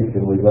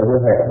temptation we've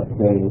ever had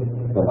came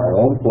from our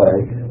own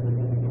flesh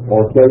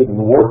or Satan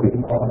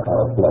working on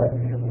our flesh.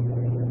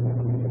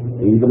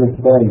 He even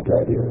explains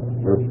that here,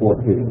 verse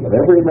 14. But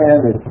every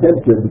man is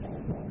tempted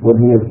when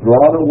he is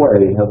drawn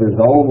away of his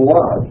own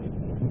lust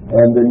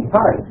and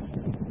enticed.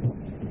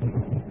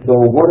 So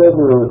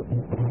whatever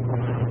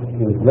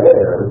is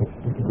there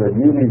that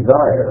you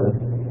desire,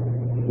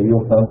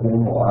 steal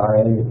something,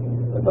 lie,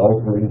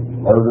 adultery,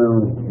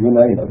 murder, you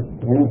name it,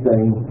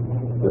 anything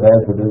that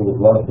has to do with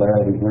lust,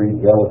 vanity, greed,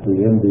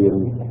 jealousy, envy,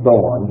 and so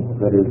on,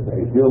 that is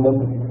a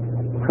human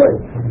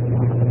trait.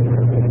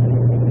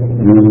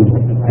 You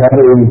have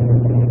a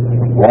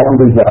wrong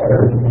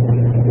desire,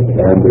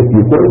 and if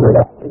you think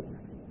about it,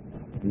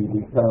 you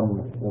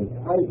become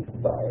enticed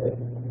by it,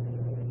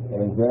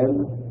 and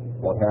then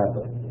what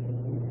happens?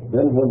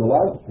 Then when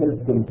lust is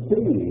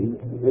conceived,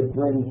 it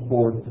brings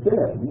forth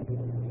sin,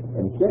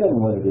 and sin,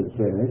 when it is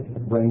finished,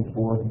 brings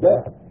forth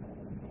death.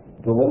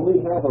 So when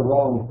we have a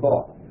wrong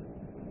thought,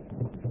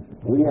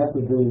 we have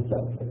to do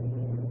something,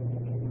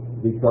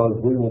 because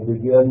we will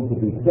begin to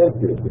be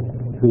tempted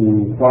to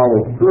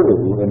follow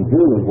through and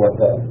do what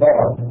that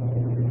thought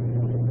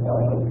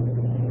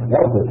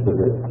wants us to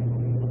do.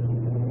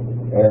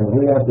 And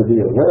we have to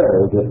be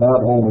aware that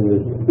not only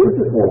is the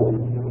physical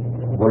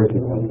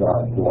breaking of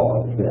God's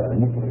law of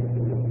sin,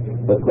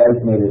 but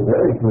Christ made it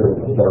very clear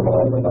in the Sermon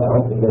on the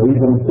Mount that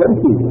even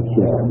thinking of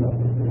sin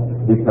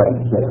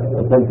becomes sin,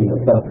 or thinking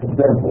of something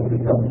sinful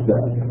becomes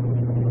sin.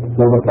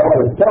 So the thought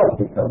itself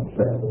becomes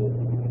sin.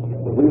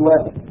 If we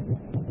let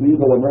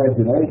evil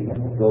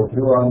imaginations go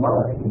through our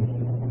minds,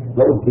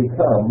 those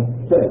become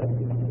sin.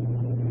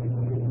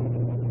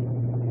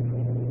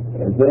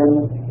 And then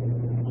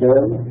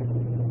sin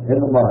in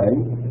the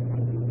mind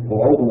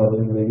will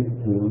ultimately lead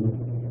to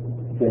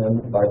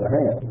sin by the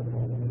hand.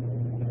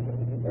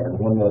 And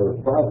when the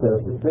process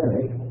is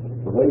finished,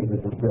 the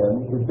wages of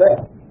sin is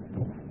death.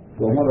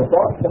 So when a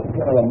thought comes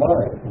out of the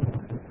mind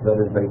that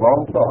is a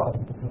wrong thought,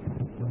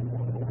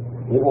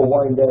 it will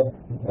wind up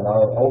in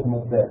our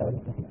ultimate death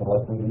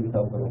unless we do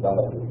something about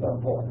it at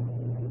some point.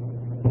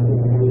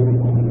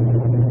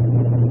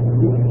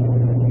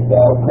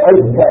 Now,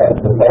 Christ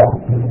had the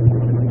thought.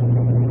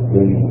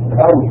 The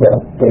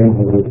concept came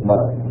to his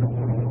mind,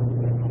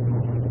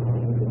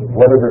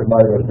 whatever it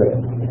might have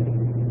been.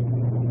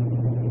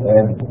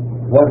 And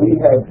what he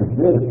had to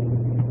do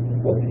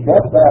was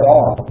shut that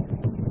off,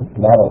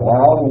 not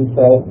allow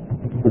himself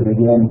to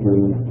begin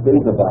to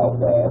think about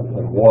that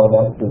and warm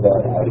up to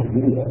that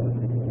idea.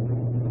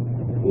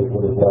 It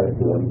would have led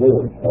to him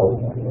doing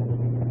ultimately.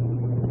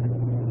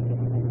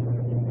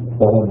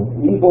 So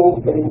when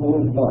evil came to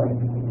his mind,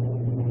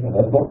 and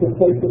that's what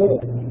temptation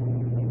is,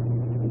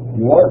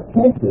 you aren't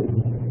tempted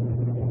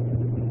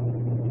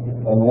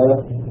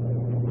unless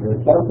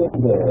there's something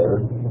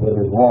there that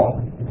is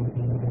wrong,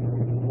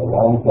 a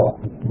wrong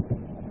thought.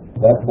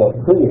 That's what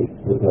creates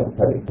the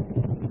temptation.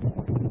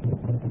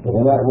 But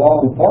when that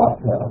wrong thought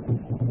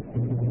comes,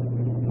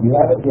 you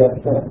haven't yet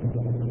sinned.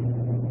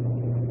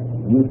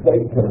 You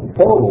take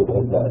control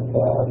of that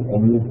thought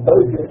and you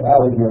purge it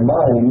out of your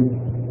mind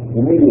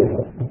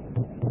immediately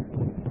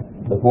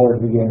before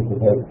it begins to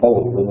take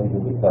hold and it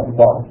can become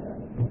thought.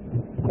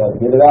 You've got to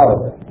get it out of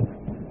it.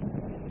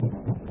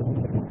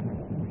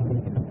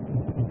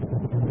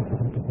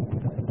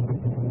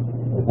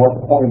 At what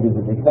point does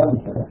it become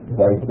sin?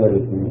 Christ said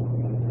if you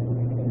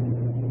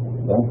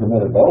don't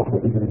commit adultery,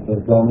 but he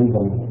says don't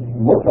even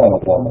look on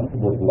a woman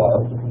with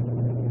lust,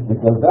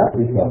 because that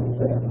becomes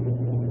sin.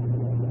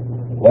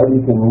 Well,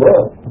 you can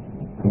look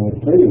and you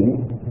see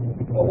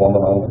a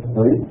woman on the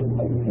street,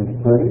 maybe she's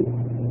pretty,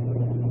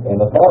 and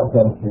the thought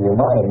comes to your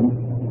mind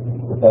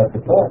that that's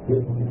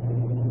attractive.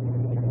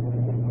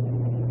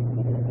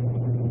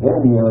 Then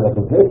you're in a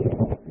position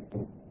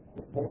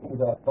to take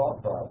that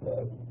thought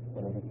process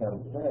when it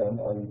becomes sin,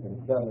 or you can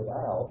shut it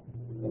out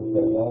and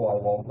say, no, I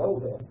won't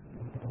go there.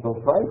 So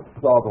Christ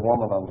saw the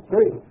woman on the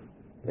street,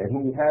 and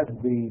he had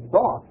the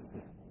thought,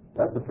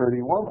 that's a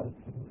pretty woman.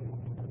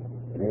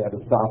 And he had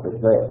to stop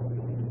it there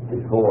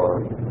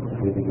before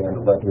he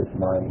began to let his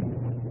mind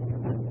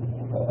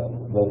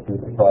go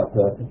through the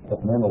process of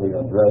mentally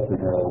undressing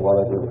her or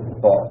whatever the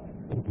thought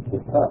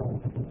would come.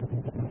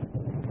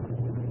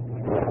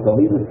 So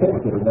he was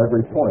tempted in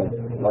every point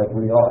like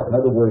we are. In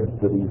other words,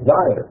 the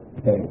desire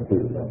came to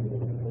him.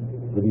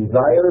 The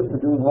desire to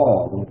do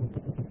wrong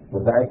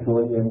was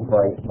actually in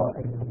Christ's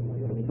mind.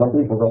 Some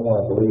people don't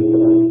want to believe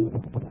it.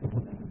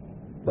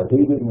 But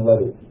he didn't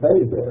let it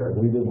stay there.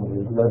 He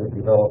didn't let it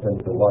develop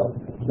into lust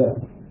and sin.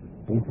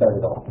 He cut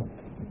it off.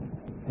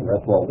 And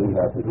that's what we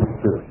have to do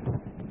too.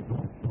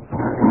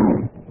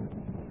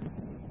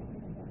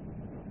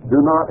 Do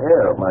not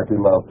err, my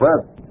beloved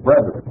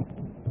brethren.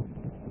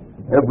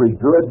 Every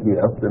good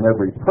gift and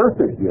every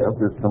perfect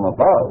gift is from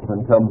above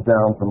and comes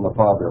down from the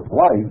Father of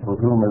lights, with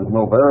whom is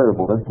no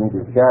variableness,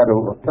 neither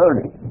shadow of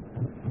turning.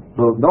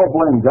 So don't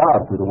blame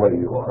God for the way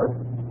you are.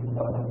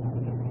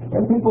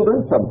 And people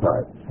do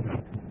sometimes.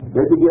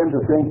 They begin to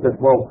think that,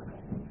 well,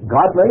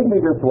 God made me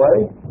this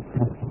way.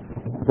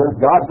 Since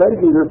God made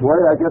me this way,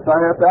 I guess I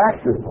have to act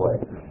this way.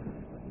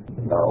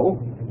 No,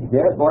 you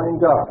can't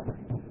blame God.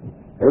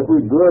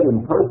 Every good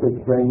and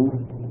perfect thing,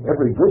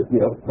 every good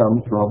gift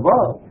comes from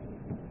above.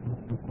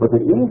 But the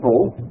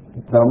evil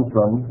comes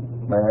from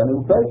man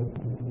and Satan.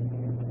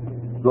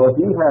 So if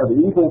you have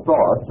evil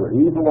thoughts or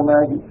evil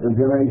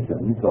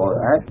imaginations or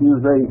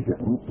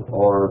accusations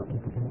or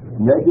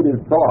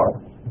negative thoughts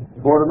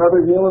toward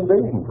another human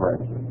being, for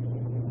instance,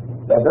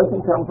 that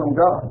doesn't come from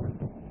God.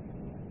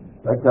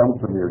 That comes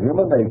from your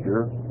human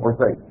nature or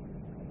Satan.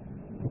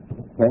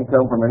 Can't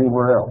come from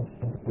anywhere else,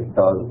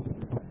 because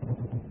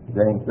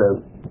James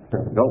says,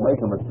 don't make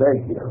a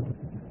mistake here.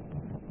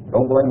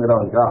 Don't blame it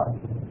on God.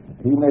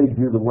 He made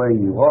you the way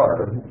you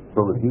are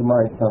so that you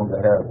might come to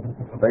have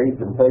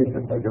faith and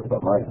patience. I guess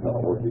that mic's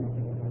not working.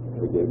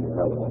 They gave me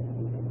another one.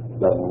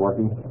 Is that one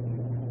working?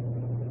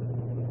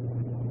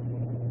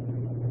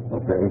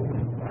 Okay.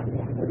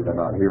 Maybe they're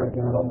not hearing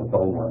it on the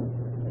phone line.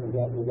 We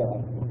got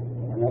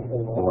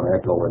an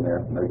echo in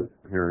there. Maybe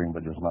hearing,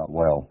 but just not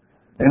well.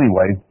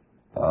 Anyway,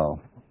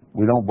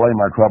 we don't blame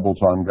our troubles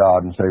on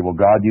God and say, well,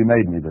 God, you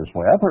made me this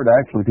way. I've heard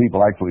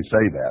people actually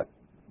say that.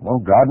 Well,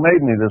 God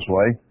made me this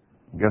way.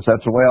 I guess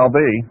that's the way I'll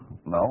be.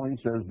 No, he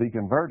says be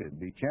converted,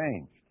 be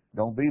changed.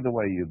 Don't be the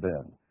way you've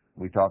been.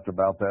 We talked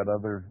about that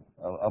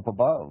up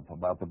above,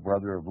 about the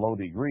brother of low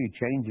degree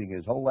changing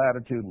his whole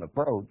attitude and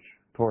approach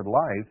toward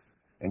life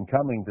and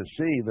coming to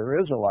see there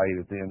is a light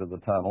at the end of the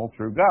tunnel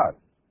through God.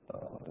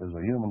 As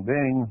a human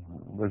being,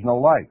 there's no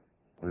light.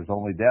 There's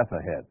only death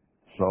ahead.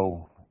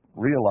 So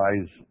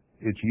realize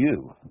it's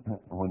you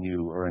when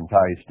you are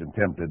enticed and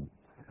tempted,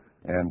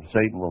 and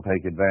Satan will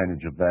take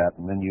advantage of that,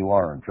 and then you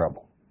are in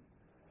trouble.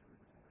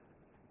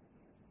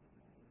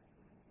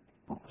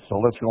 So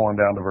let's go on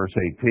down to verse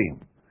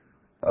 18.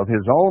 Of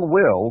his own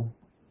will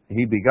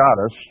he begot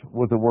us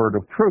with the word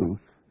of truth,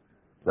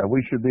 that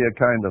we should be a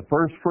kind of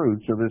first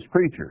fruits of his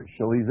creatures.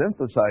 So he's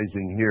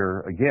emphasizing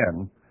here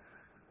again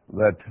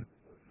that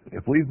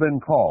if we've been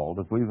called,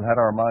 if we've had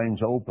our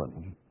minds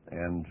opened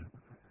and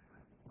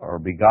are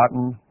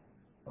begotten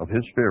of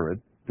his Spirit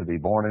to be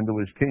born into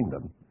his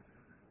kingdom,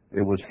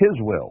 it was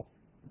his will.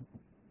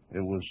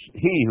 It was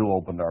he who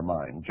opened our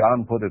mind.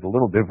 John put it a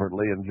little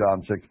differently in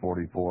John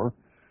 6:44.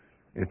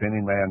 If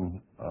any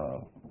man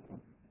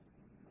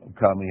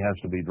come, he has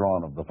to be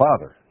drawn of the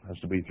Father. Has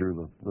to be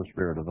through the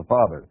Spirit of the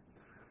Father.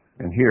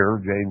 And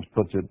here, James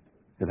puts it,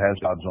 it has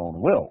God's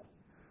own will,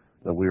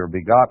 that we are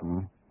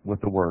begotten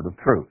with the word of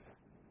truth.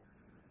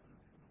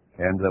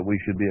 And that we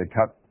should be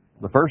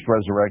the first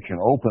resurrection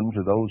open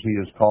to those he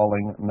is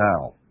calling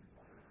now.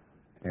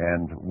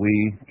 And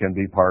we can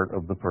be part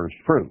of the first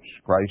fruits.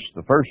 Christ,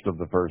 the first of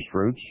the first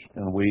fruits,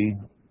 and we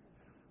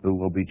who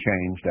will be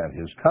changed at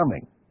his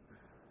coming.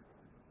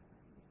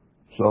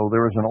 So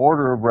there is an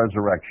order of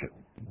resurrection.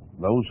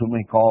 Those whom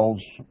he calls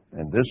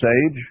in this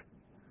age,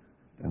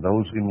 and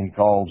those whom he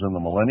calls in the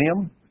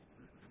millennium,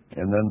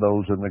 and then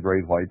those in the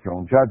great white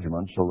throne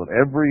judgment, so that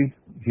every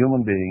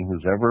human being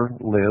who's ever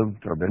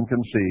lived or been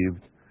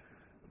conceived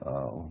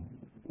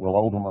will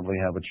ultimately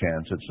have a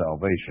chance at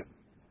salvation.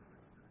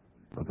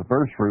 But the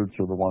first fruits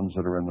are the ones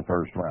that are in the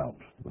first round,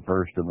 the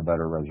first and the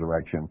better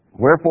resurrection.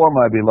 Wherefore,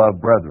 my beloved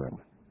brethren,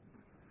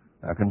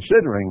 now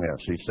considering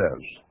this, he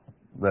says,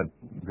 that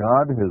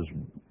God has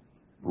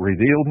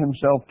revealed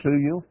himself to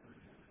you.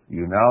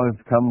 You now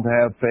have come to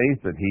have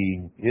faith that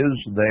he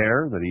is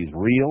there, that he's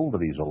real,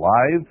 that he's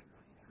alive,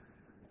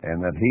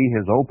 and that he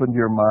has opened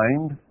your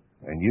mind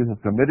and you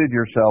have committed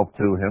yourself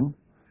to Him,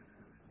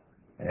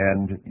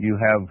 and you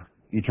have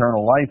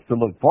eternal life to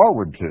look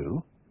forward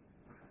to,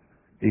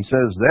 He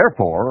says,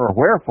 therefore, or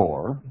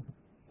wherefore,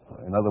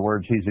 in other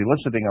words, He's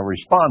eliciting a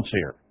response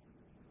here.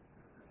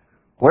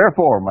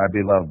 Wherefore, my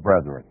beloved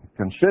brethren,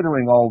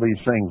 considering all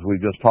these things we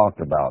just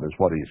talked about, is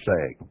what He's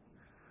saying.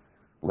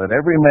 Let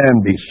every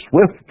man be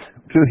swift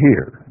to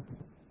hear,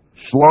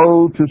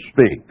 slow to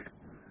speak.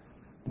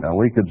 Now,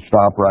 we could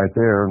stop right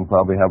there and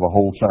probably have a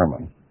whole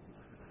sermon.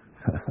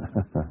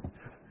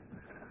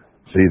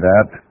 See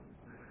that?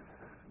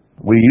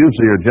 We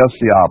usually are just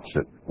the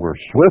opposite. We're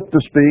swift to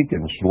speak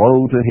and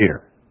slow to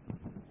hear.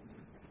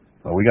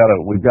 So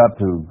we've got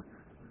to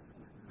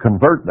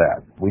convert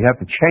that. We have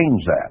to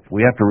change that.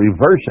 We have to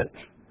reverse it,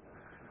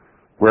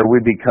 where we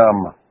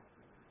become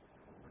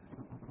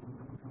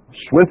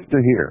swift to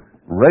hear,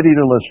 ready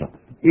to listen,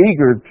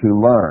 eager to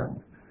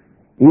learn,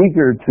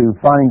 eager to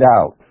find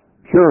out,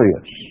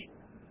 curious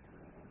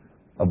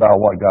about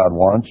what God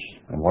wants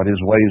and what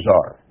His ways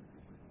are.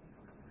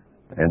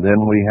 And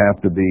then we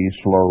have to be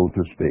slow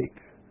to speak.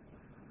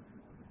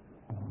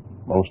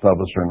 Most of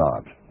us are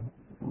not.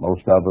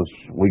 Most of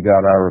us, we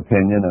got our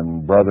opinion,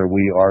 and brother,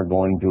 we are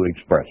going to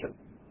express it.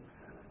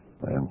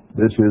 And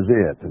this is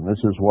it, and this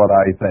is what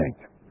I think.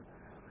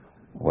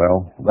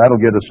 Well, that'll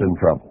get us in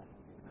trouble.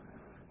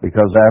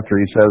 Because after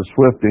He says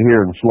swift to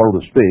hear and slow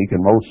to speak,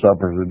 and most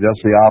suppers are just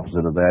the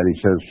opposite of that,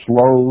 He says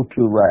slow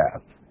to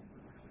wrath.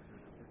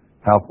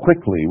 How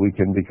quickly we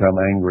can become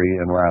angry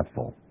and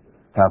wrathful.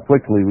 How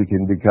quickly we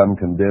can become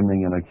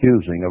condemning and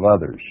accusing of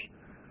others.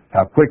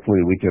 How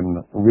quickly we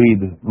can read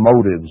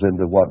motives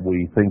into what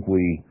we think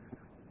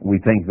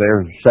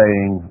they're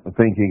saying,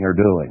 thinking, or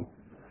doing.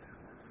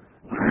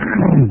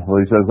 Well,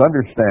 He says,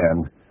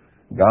 understand,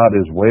 God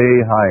is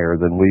way higher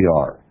than we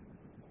are.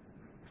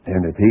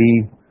 And if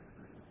He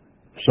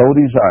so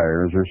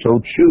desires or so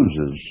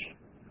chooses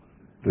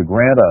to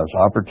grant us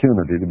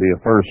opportunity to be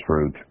a first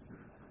fruit,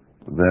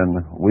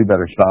 then we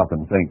better stop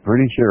and think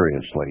pretty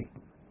seriously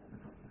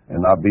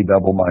and not be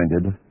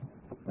double-minded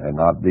and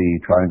not be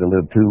trying to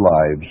live two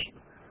lives,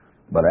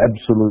 but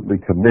absolutely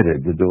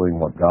committed to doing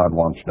what God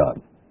wants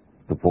done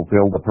to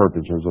fulfill the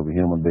purposes of a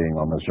human being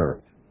on this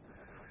earth.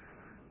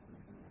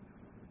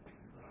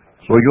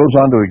 So he goes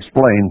on to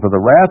explain, for the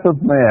wrath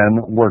of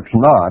man works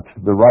not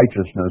the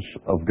righteousness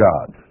of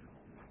God.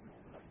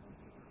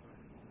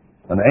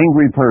 An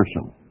angry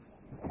person,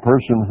 a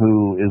person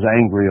who is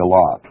angry a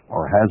lot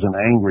or has an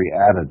angry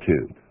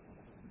attitude,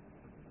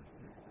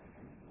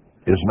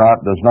 does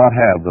not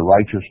have the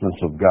righteousness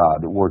of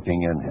God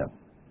working in him.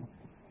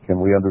 Can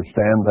we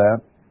understand that?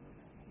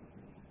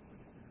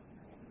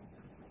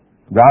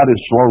 God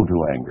is slow to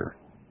anger,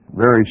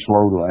 very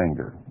slow to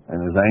anger,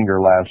 and His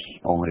anger lasts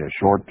only a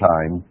short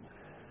time,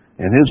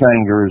 and His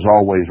anger is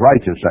always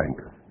righteous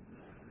anger.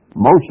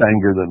 Most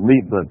anger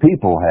that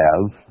people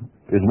have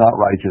is not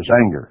righteous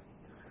anger.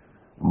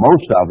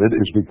 Most of it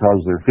is because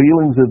their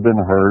feelings have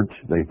been hurt,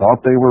 they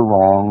thought they were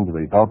wronged,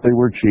 they thought they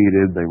were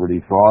cheated, they were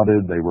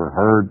defrauded, they were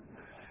hurt.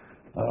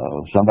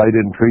 Somebody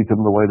didn't treat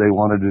them the way they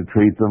wanted to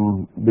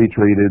be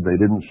treated. They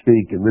didn't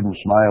speak and didn't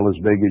smile as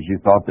big as you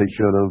thought they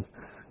should have.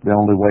 They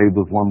only waved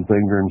with one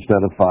finger instead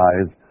of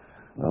five.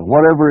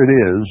 Whatever it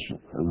is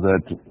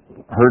that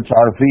hurts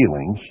our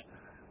feelings,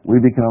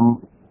 we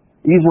become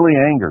easily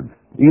angered,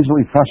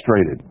 easily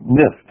frustrated,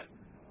 miffed,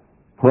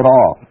 put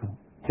off,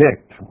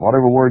 ticked,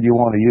 whatever word you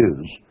want to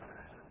use.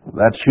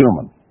 That's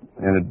human,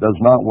 and it does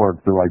not work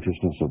the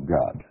righteousness of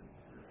God.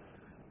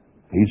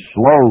 He's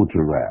slow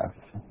to wrath.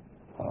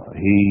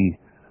 He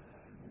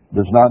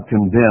does not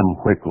condemn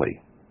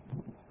quickly,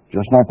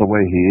 just not the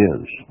way He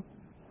is.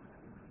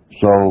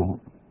 So,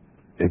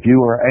 if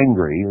you are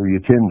angry, or you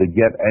tend to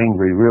get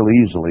angry real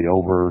easily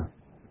over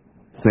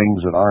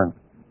things that aren't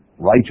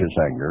righteous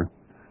anger,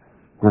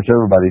 of course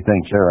everybody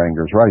thinks their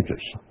anger is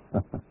righteous.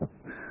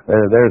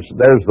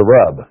 There's the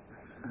rub.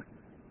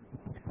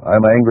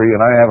 I'm angry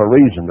and I have a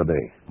reason to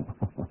be.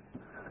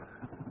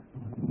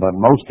 But in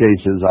most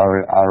cases,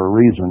 our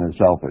reason is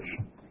selfish.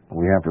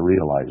 We have to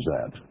realize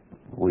that.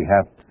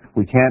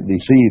 We can't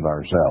deceive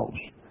ourselves.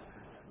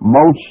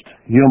 Most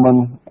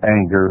human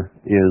anger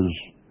is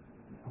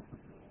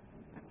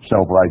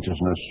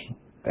self-righteousness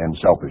and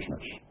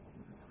selfishness.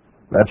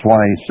 That's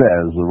why He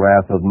says the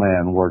wrath of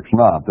man works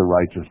not the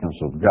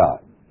righteousness of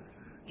God.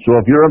 So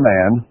if you're a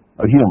man,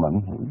 a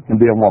human, can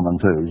be a woman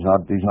too, he's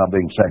not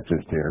being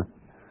sexist here.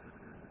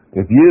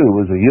 If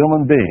you, as a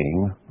human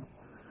being,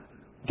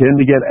 tend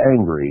to get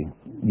angry,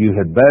 you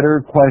had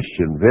better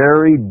question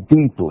very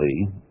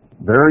deeply,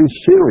 very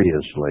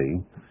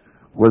seriously,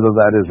 whether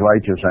that is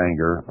righteous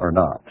anger or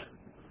not.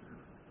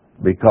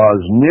 Because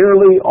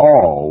nearly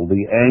all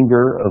the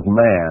anger of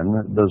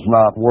man does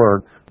not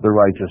work the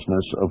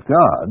righteousness of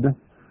God.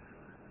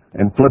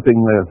 And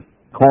flipping the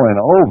coin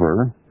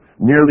over,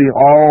 nearly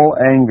all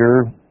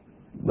anger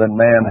that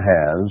man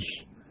has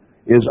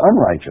is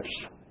unrighteous.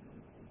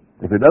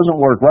 If it doesn't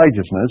work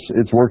righteousness,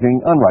 it's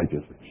working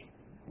unrighteousness.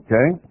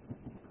 Okay?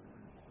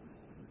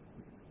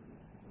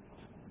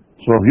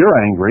 So if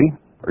you're angry,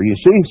 or you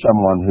see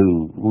someone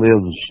who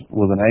lives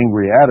with an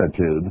angry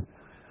attitude,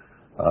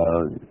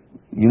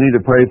 you need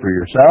to pray for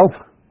yourself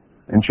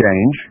and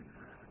change,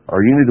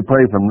 or you need to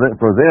pray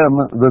for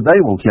them that they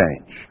will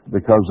change,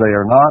 because they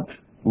are not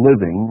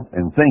living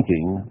and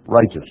thinking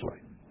righteously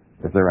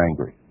if they're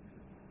angry.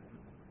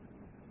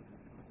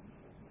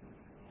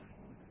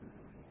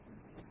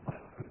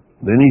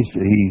 Then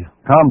he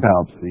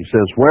compounds it. He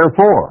says,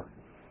 "Wherefore,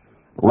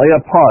 lay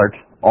apart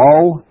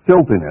all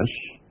filthiness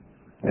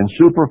and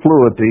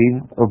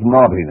superfluity of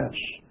naughtiness."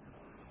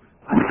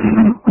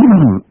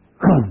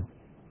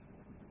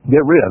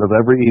 Get rid of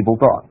every evil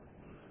thought.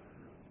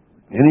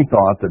 Any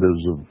thought that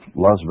is of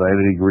lust,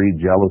 vanity, greed,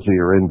 jealousy,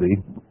 or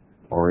envy,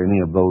 or any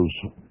of those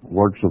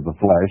works of the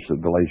flesh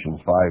that Galatians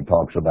 5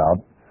 talks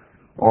about,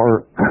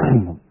 or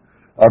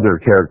other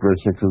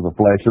characteristics of the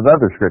flesh that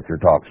other Scripture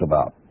talks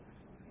about.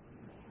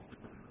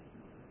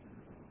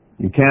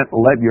 You can't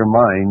let your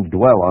mind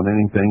dwell on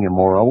anything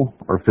immoral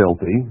or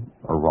filthy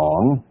or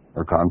wrong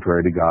or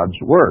contrary to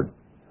God's Word.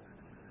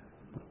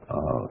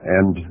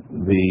 And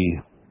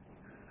the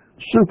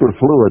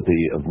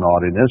superfluity of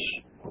naughtiness,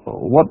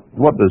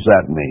 what does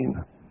that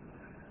mean?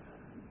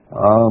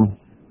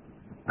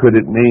 Could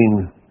it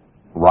mean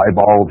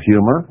ribald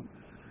humor?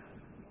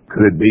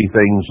 Could it be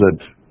things that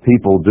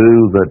people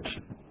do that,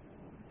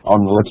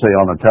 let's say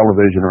on a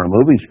television or a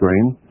movie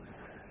screen,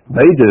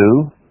 they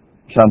do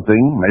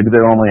something, maybe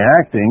they're only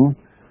acting,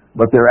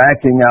 but they're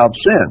acting out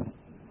sin.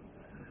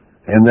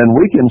 And then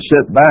we can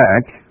sit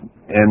back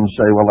and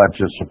say, well, that's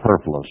just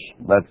superfluous.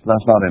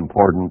 That's not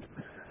important.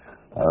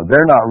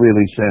 They're not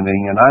really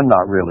sinning, and I'm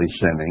not really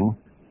sinning.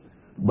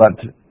 But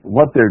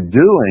what they're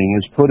doing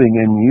is putting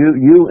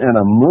you in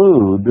a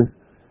mood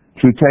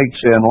to take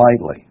sin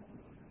lightly,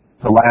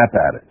 to laugh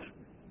at it.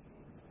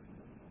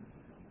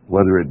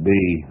 Whether it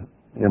be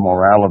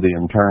immorality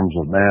in terms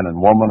of man and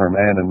woman, or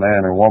man and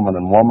man, or woman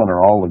and woman,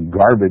 or all the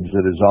garbage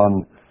that is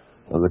on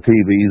the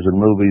TVs and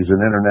movies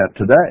and internet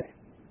today.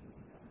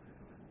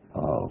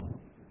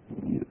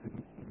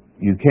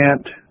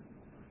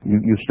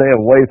 You stay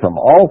away from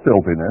all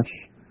filthiness,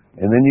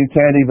 and then you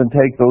can't even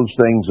take those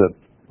things that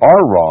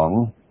are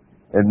wrong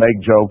and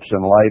make jokes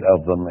in light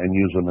of them and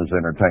use them as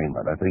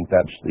entertainment. I think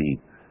that's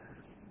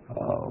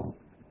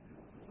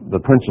the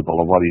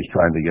principle of what he's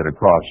trying to get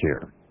across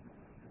here.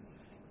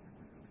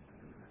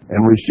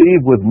 And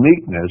receive with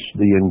meekness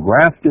the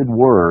engrafted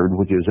word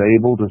which is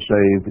able to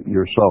save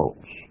your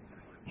souls.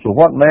 So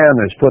what man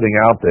is putting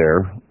out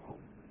there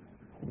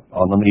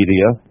on the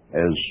media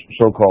as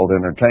so-called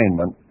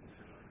entertainment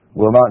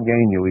will not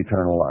gain you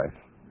eternal life.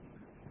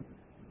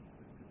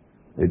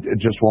 It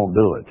just won't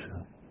do it.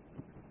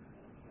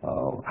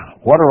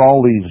 What are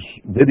all these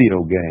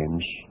video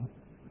games,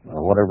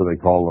 or whatever they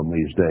call them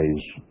these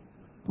days,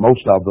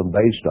 most of them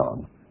based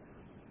on?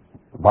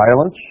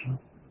 Violence,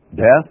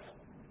 death,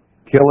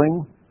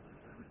 killing,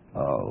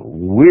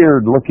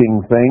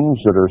 weird-looking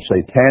things that are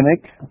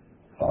satanic.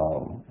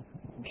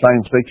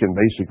 Science fiction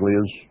basically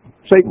is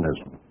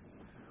Satanism,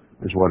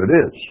 is what it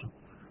is.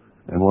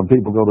 And when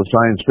people go to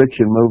science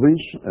fiction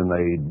movies and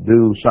they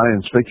do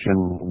science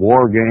fiction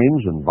war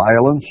games and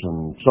violence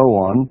and so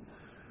on,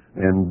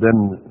 and then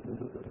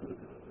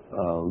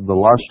the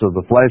lust of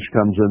the flesh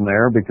comes in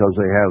there because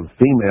they have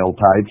female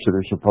types that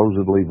are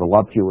supposedly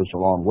voluptuous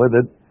along with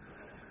it,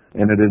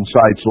 and it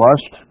incites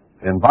lust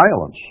and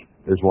violence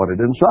is what it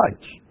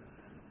incites.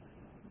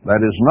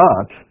 That is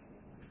not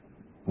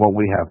what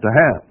we have to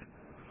have.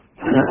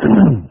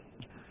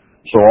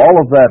 So all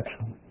of that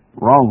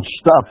wrong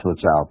stuff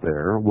that's out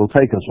there will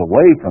take us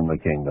away from the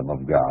kingdom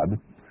of God.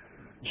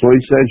 So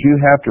he says you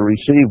have to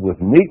receive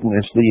with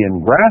meekness the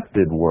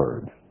engrafted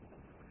word.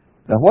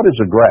 Now what is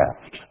a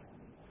graft?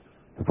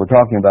 If we're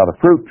talking about a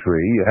fruit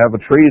tree, you have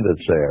a tree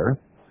that's there,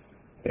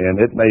 and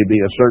it may be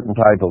a certain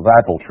type of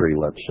apple tree,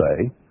 let's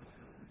say,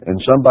 and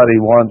somebody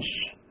wants,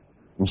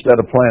 instead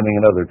of planting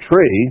another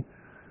tree,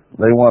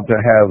 they want to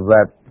have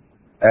that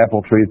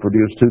apple tree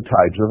produce two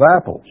types of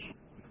apples.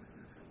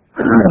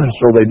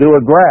 So they do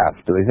a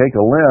graft. They take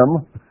a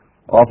limb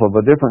off of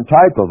a different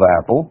type of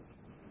apple,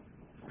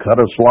 cut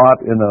a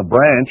slot in a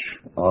branch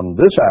on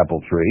this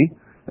apple tree,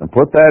 and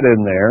put that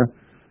in there,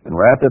 and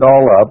wrap it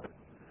all up,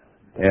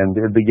 and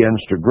it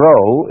begins to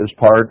grow as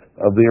part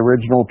of the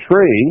original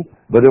tree,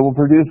 but it will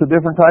produce a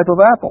different type of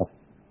apple.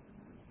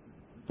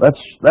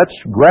 That's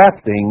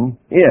grafting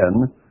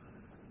in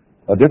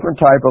a different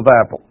type of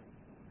apple.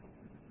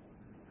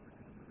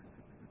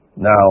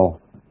 Now,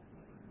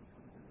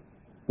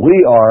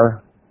 we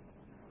are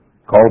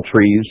called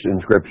trees in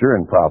Scripture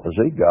and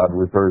prophecy. God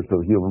refers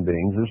to human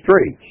beings as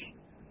trees.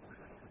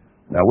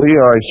 Now, we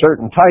are a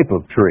certain type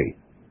of tree.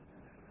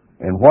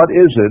 And what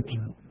is it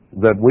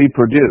that we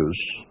produce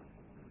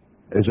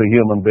as a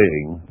human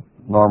being,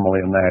 normally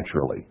and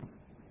naturally?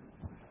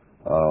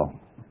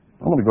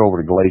 I'm going to go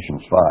over to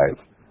Galatians 5.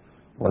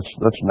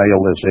 Let's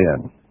nail this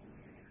in.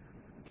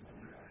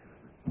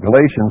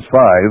 Galatians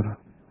 5,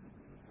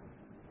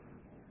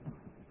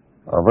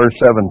 verse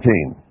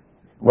 17.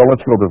 Well,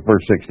 let's go to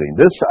verse 16.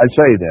 This I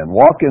say then,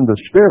 walk in the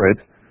Spirit,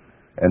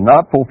 and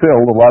not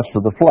fulfill the lust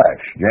of the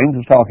flesh.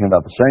 James is talking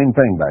about the same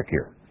thing back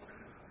here.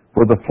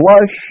 For the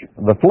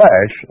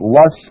flesh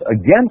lusts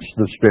against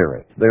the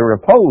Spirit. They are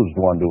opposed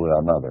one to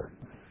another.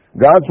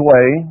 God's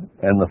way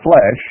and the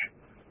flesh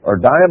are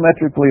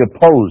diametrically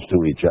opposed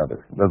to each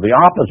other. They're the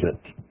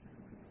opposite.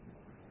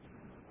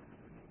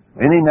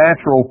 Any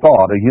natural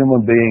thought a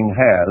human being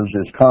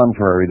has is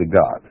contrary to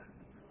God.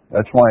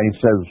 That's why he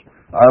says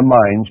our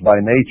minds by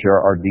nature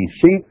are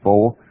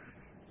deceitful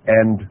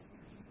and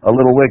a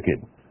little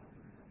wicked.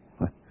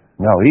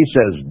 No, he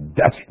says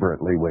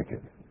desperately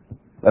wicked.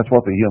 That's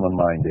what the human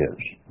mind is.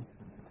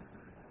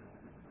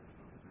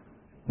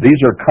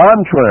 These are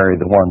contrary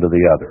the one to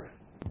the other.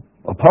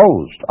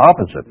 Opposed,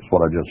 opposite is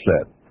what I just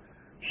said.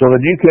 So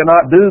that you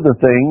cannot do the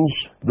things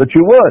that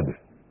you would.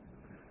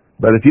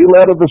 But if you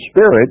led of the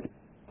Spirit,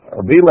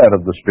 or be led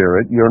of the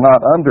Spirit, you're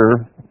not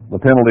under the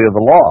penalty of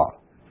the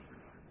law.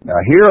 Now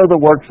here are the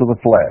works of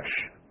the flesh.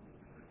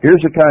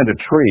 Here's the kind of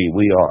tree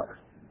we are.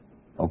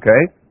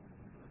 Okay?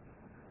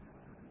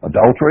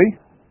 Adultery,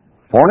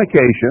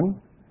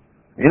 fornication,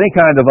 any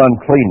kind of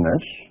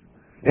uncleanness,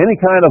 any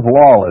kind of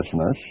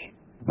lawlessness,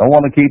 don't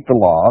want to keep the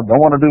law, don't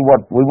want to do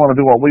what we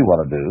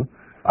want to do,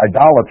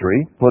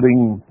 idolatry,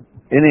 putting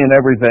any and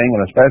everything,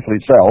 and especially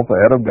self,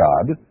 ahead of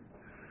God,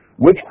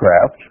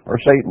 witchcraft or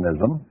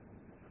Satanism,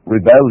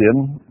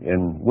 rebellion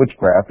and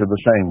witchcraft are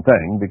the same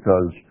thing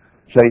because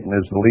Satan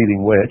is the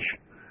leading witch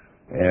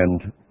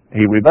and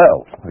he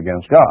rebelled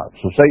against God.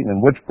 So Satan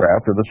and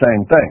witchcraft are the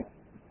same thing.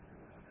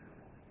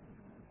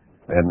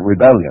 And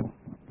rebellion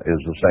is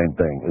the same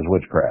thing as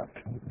witchcraft.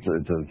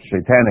 It's a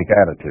satanic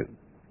attitude.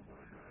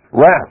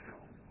 Wrath.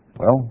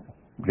 Well,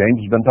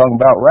 James has been talking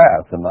about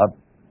wrath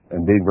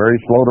and being very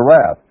slow to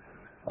wrath.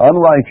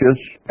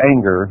 Unrighteous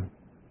anger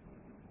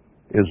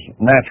is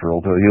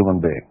natural to a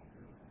human being.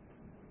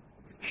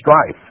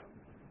 Strife,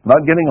 not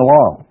getting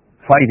along,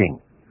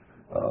 fighting,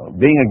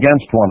 being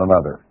against one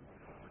another.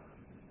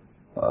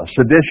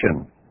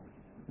 Sedition,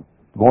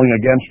 going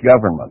against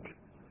government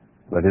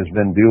that has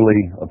been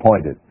duly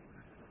appointed,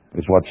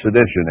 is what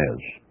sedition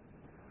is.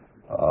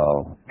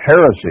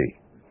 Heresy,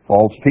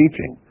 false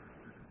teaching.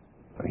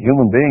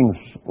 Human beings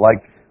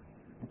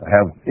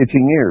have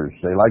itching ears.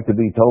 They like to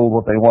be told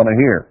what they want to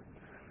hear.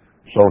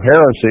 So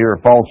heresy or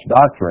false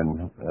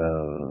doctrine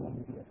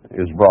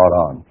is brought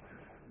on.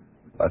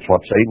 That's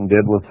what Satan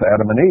did with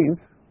Adam and Eve.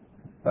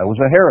 That was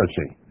a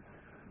heresy.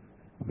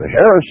 The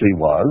heresy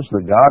was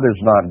that God is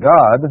not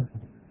God,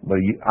 but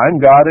I'm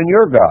God and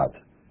you're God.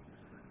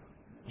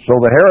 So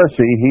the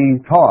heresy he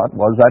taught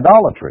was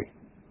idolatry,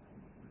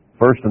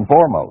 first and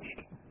foremost.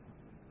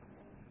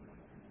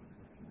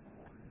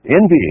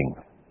 Envying.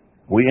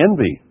 We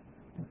envy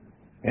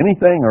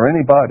anything or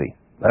anybody.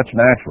 That's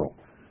natural.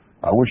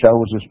 I wish I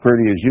was as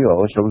pretty as you.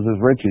 I wish I was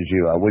as rich as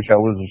you. I wish I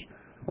was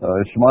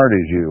as smart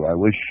as you. I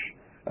wish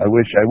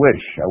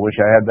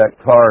I had that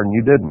car and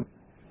you didn't.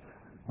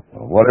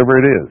 Whatever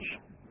it is.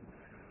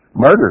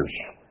 Murders.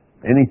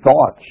 Any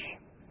thoughts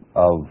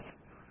of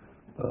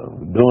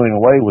doing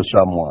away with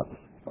someone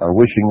or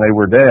wishing they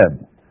were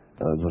dead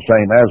is the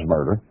same as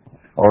murder.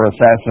 Or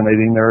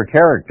assassinating their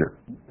character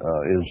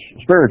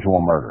is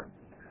spiritual murder.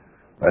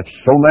 That's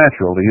so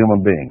natural to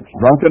human beings.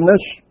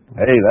 Drunkenness,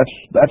 hey,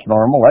 that's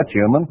normal. That's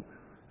human.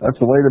 That's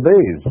the way to be.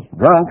 Is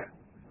drunk.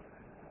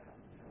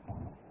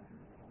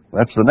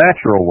 That's the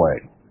natural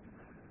way.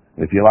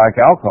 If you like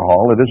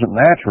alcohol, it isn't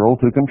natural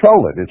to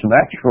control it. It's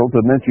natural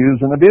to misuse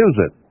and abuse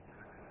it.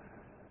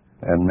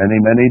 And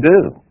many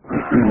do.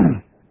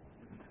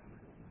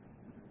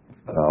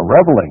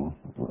 Reveling,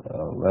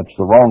 that's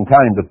the wrong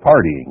kind of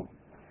partying.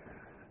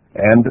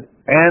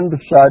 And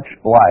such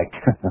like.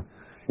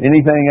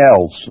 Anything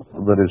else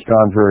that is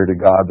contrary to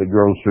God that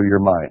grows through your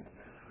mind.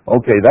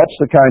 Okay, that's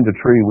the kind of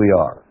tree we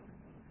are.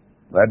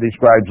 That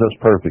describes us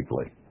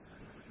perfectly.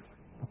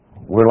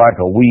 We're like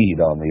a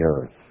weed on the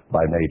earth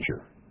by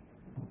nature.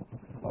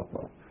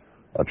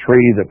 A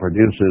tree that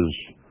produces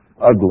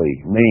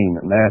ugly, mean,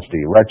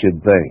 nasty,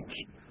 wretched things.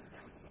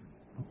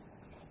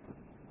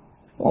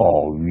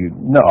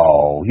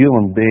 No,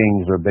 human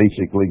beings are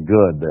basically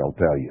good, they'll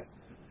tell you.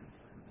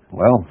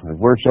 Well, if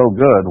we're so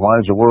good, why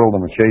is the world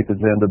in the shape it's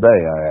in today,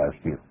 I ask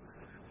you?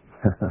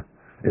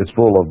 It's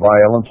full of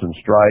violence and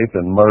strife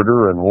and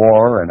murder and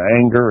war and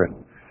anger and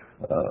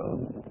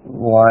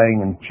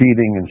lying and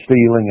cheating and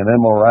stealing and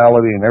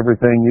immorality and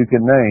everything you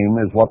can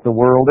name is what the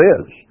world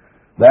is.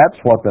 That's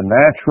what the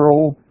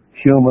natural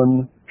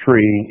human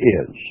tree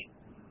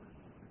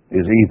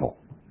is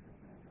evil.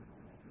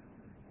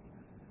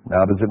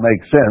 Now, does it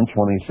make sense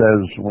when he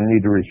says we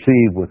need to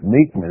receive with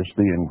meekness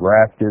the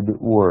engrafted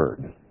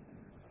word?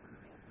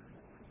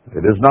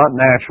 It is not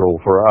natural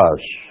for us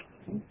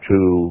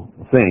to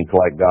think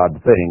like God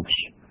thinks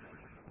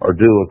or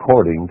do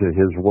according to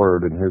His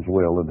Word and His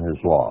will and His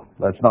law.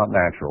 That's not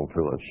natural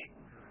to us.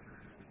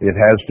 It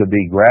has to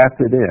be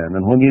grafted in.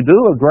 And when you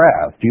do a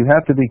graft, you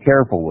have to be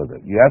careful with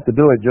it. You have to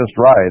do it just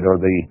right or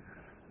the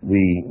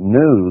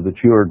new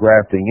that you are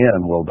grafting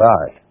in will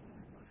die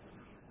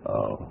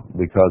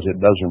because it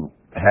doesn't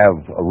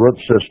have a root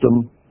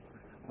system.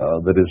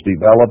 that is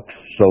developed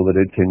so that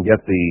it can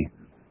get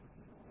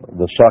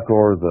the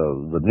sucker,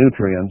 the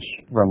nutrients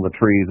from the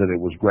tree that it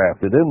was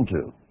grafted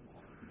into.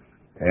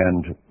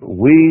 And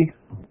we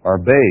are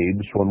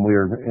babes when we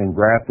are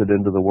engrafted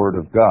into the Word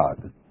of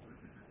God.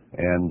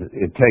 And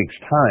it takes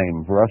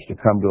time for us to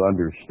come to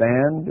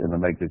understand and to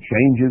make the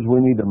changes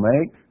we need to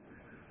make.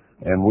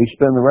 And we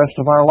spend the rest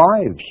of our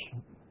lives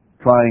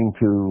trying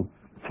to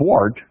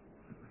thwart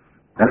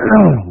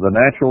the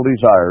natural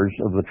desires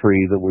of the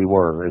tree that we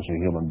were as a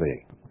human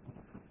being.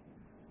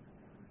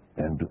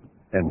 And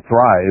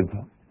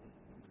thrive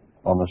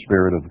on the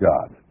Spirit of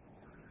God.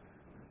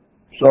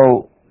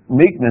 So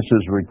meekness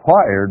is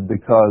required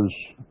because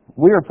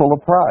we are full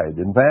of pride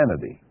and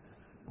vanity.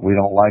 We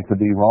don't like to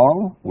be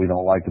wrong. We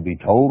don't like to be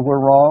told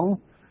we're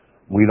wrong.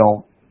 We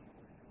don't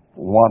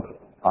want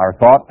our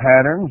thought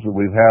patterns that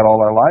we've had all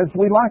our lives.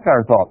 We like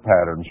our thought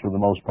patterns for the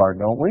most part,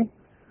 don't we?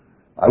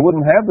 I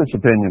wouldn't have this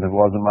opinion if it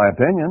wasn't my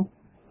opinion.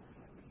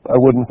 I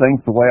wouldn't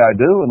think the way I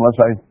do unless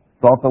I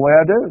thought the way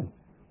I do.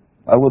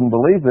 I wouldn't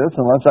believe this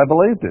unless I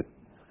believed it.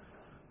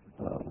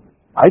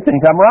 I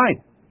think I'm right.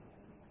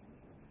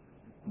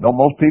 Don't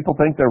most people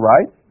think they're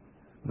right?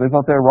 If they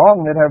thought they're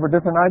wrong, they'd have a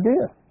different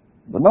idea.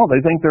 But no,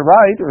 they think they're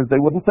right, or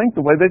they wouldn't think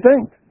the way they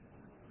think.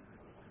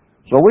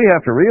 So we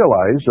have to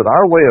realize that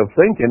our way of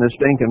thinking is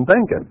stinking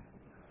thinking.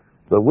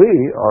 That we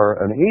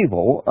are an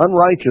evil,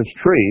 unrighteous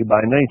tree by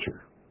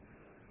nature.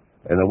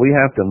 And that we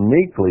have to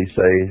meekly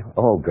say,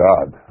 oh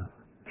God,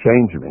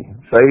 change me,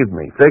 save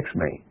me, fix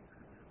me.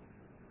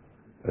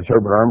 As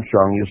Herbert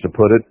Armstrong used to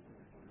put it,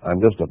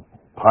 I'm just a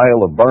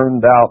pile of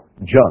burned out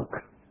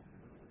junk.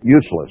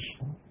 Useless.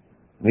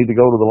 Need to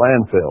go to the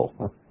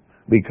landfill.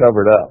 Be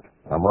covered up.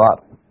 I'm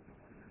rotten.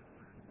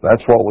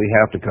 That's what we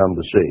have to come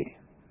to see.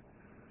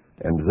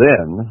 And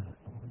then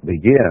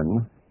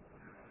begin,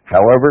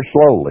 however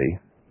slowly,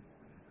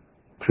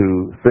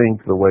 to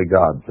think the way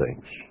God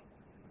thinks.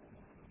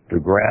 To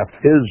graft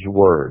His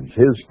words,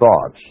 His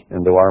thoughts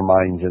into our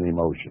minds and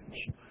emotions.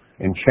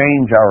 And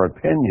change our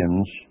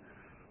opinions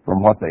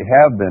from what they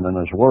have been in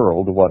this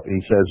world to what He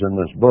says in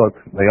this book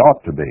they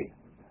ought to be.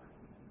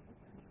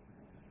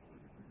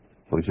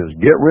 So He says,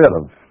 get rid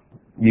of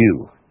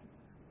you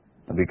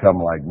and become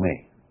like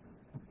me.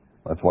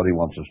 That's what He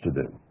wants us to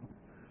do.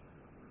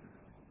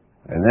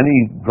 And then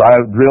He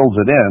drills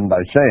it in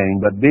by saying,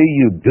 but be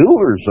you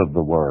doers of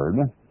the word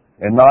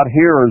and not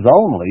hearers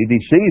only,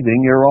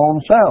 deceiving your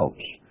own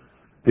selves.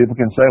 People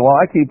can say, well,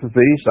 I keep the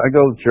feast, I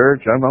go to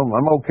church, I'm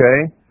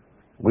okay.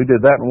 We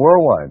did that in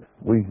Worldwide.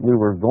 We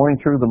were going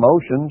through the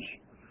motions.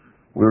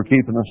 We were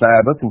keeping the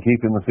Sabbath and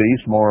keeping the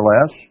feast, more or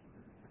less.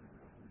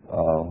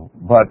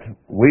 But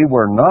we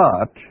were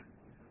not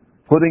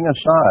putting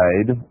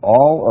aside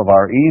all of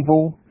our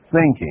evil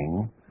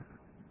thinking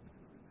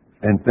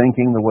and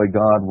thinking the way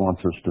God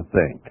wants us to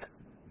think.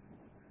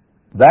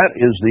 That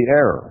is the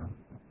error.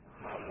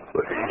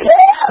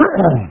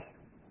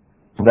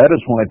 That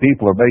is why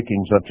people are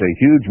making such a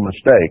huge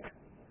mistake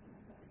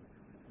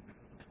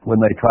when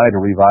they try to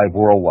revive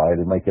Worldwide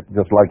and make it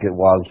just like it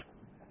was,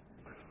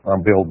 or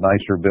build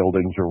nicer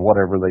buildings or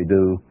whatever they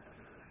do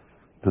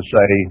to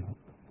say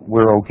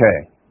we're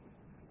okay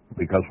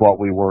because what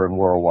we were in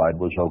Worldwide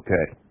was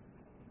okay.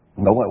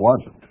 No, it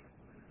wasn't.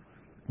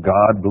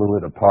 God blew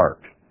it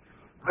apart.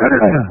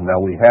 Now,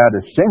 we had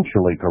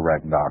essentially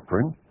correct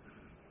doctrine.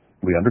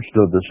 We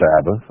understood the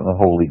Sabbath and the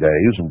holy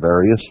days and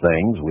various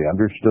things. We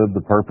understood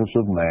the purpose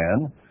of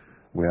man.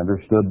 We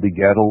understood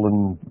begettal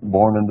and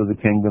born into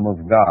the kingdom of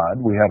God.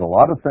 We had a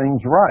lot of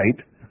things right,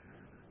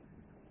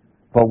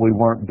 but we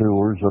weren't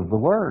doers of the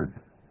Word.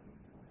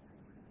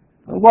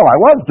 Well, I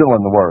was doing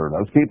the Word.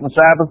 I was keeping the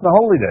Sabbath and the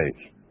holy days.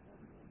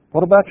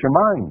 What about your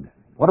mind?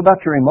 What about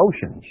your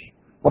emotions?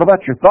 What about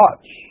your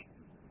thoughts?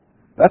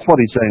 That's what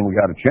He's saying we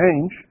got to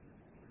change.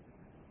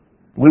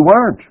 We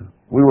weren't.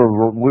 We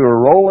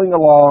were rolling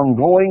along,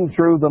 going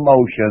through the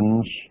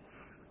motions,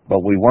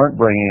 but we weren't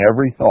bringing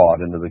every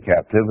thought into the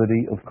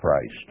captivity of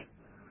Christ.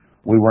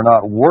 We were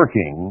not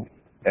working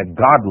at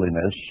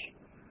godliness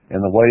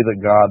in the way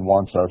that God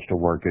wants us to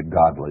work at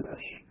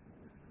godliness.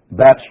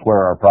 That's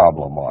where our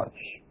problem was.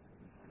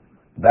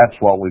 That's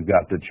what we've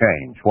got to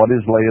change. What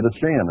is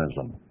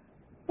Laodiceanism?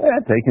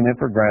 Taking it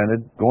for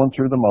granted, going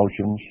through the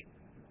motions,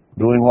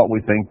 doing what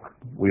we think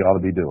we ought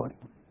to be doing.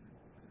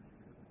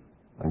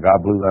 And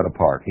God blew that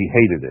apart. He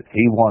hated it.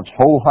 He wants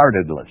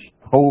wholeheartedness.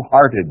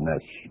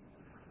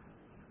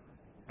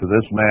 To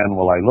this man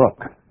will I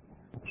look,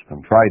 is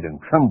contrite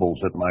and trembles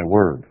at my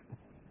word.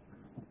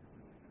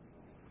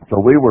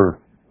 So we were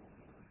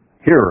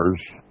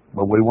hearers,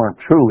 but we weren't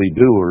truly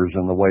doers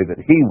in the way that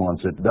He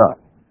wants it done.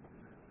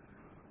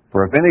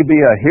 For if any be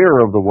a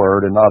hearer of the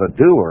word and not a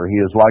doer, he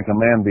is like a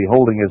man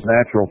beholding his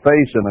natural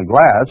face in a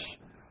glass,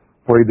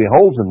 for he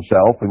beholds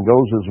himself and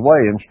goes his way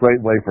and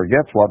straightway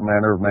forgets what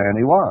manner of man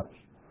he was.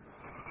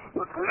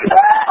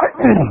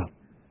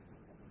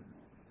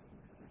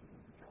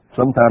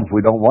 Sometimes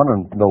we don't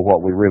want to know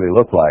what we really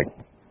look like.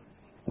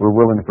 We're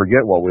willing to forget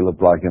what we look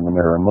like in the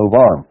mirror and move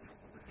on.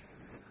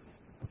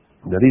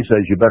 That He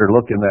says you better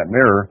look in that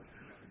mirror,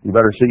 you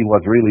better see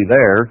what's really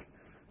there,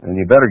 and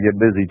you better get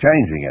busy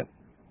changing it.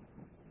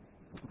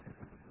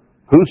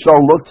 Whoso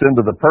looks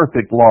into the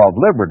perfect law of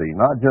liberty,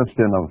 not just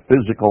in a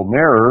physical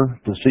mirror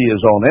to see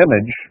his own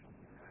image,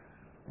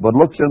 but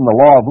looks in the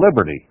law of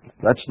liberty,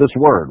 that's this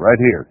word right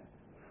here,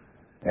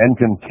 and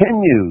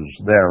continues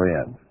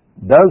therein,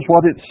 does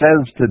what it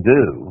says to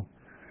do,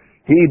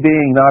 he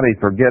being not a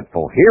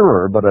forgetful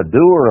hearer, but a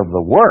doer of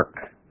the work,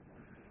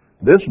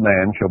 this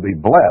man shall be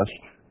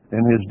blessed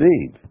in his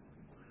deed.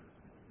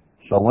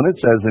 So when it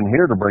says in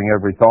here to bring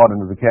every thought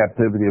into the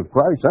captivity of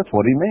Christ, that's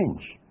what he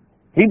means.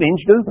 He means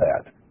do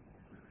that.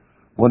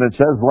 When it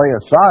says lay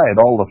aside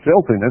all the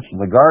filthiness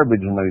and the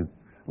garbage and the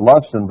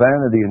lust and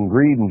vanity and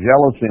greed and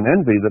jealousy and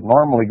envy that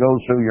normally goes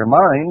through your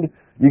mind,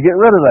 you get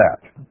rid of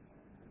that.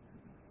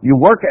 You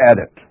work at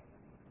it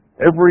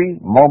every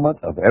moment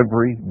of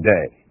every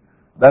day.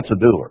 That's a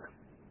doer.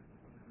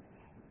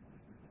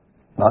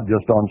 Not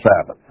just on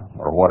Sabbath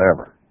or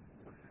whatever.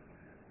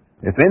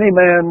 If any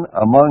man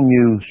among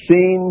you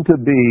seem to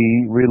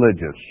be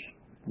religious,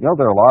 you know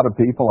there are a lot of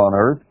people on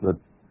earth that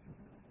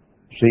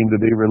seem to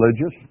be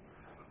religious.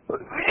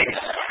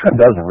 It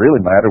doesn't really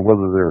matter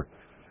whether they're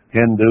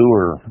Hindu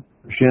or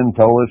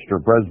Shintoist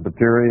or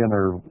Presbyterian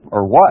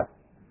or what.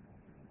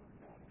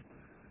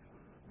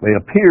 They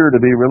appear to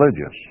be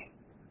religious,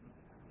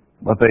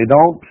 but they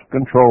don't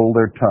control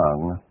their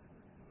tongue,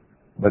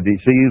 but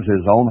deceives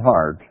his own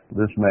heart.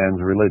 This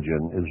man's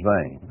religion is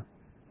vain.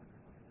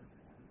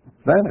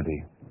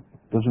 Vanity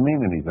doesn't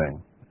mean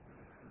anything,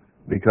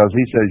 because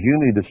he says you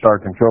need to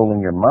start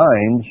controlling your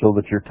mind so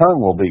that your tongue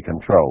will be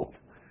controlled.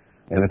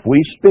 And if we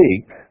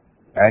speak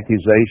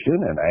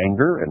accusation and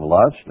anger and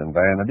lust and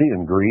vanity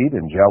and greed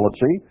and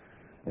jealousy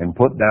and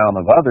put down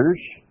of others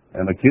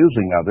and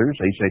accusing others,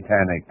 a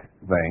satanic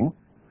thing,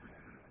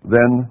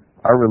 then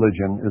our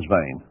religion is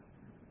vain.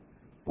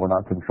 We're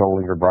not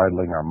controlling or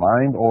bridling our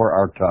mind or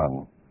our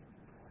tongue.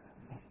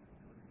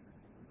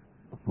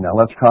 Now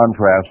let's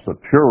contrast the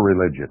pure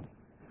religion.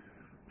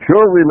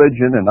 Pure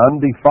religion and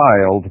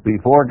undefiled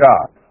before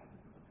God.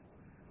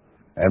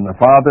 And the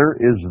Father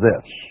is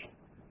this: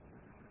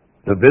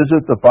 to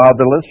visit the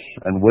fatherless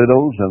and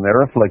widows in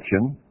their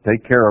affliction,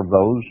 take care of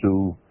those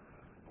who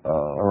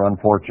are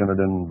unfortunate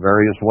in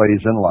various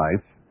ways in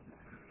life,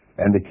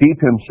 and to keep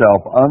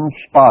himself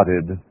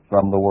unspotted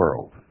from the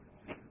world.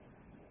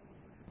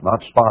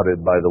 Not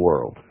spotted by the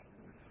world.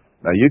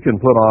 Now you can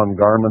put on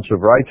garments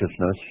of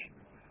righteousness,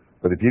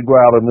 but if you go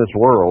out in this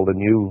world and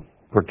you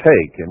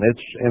partake in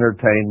its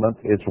entertainment,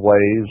 its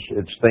ways,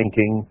 its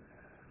thinking,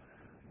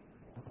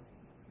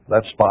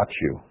 that spots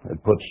you.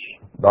 It puts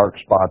dark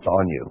spots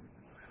on you.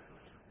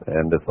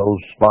 And if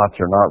those spots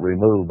are not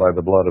removed by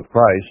the blood of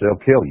Christ,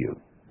 they'll kill you.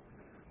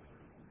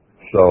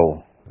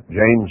 So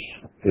James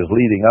is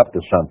leading up to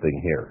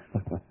something here.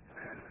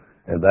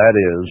 And that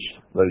is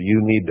that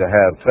you need to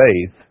have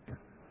faith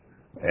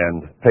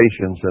and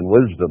patience and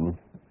wisdom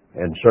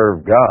and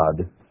serve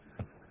God.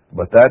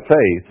 But that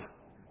faith,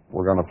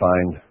 we're going to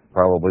find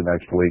probably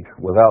next week,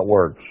 without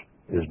works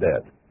is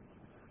dead.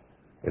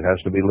 It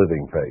has to be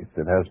living faith.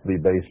 It has to be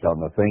based on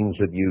the things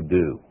that you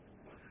do.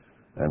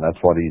 And that's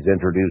what he's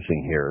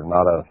introducing here.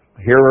 Not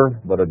a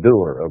hearer, but a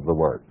doer of the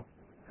word.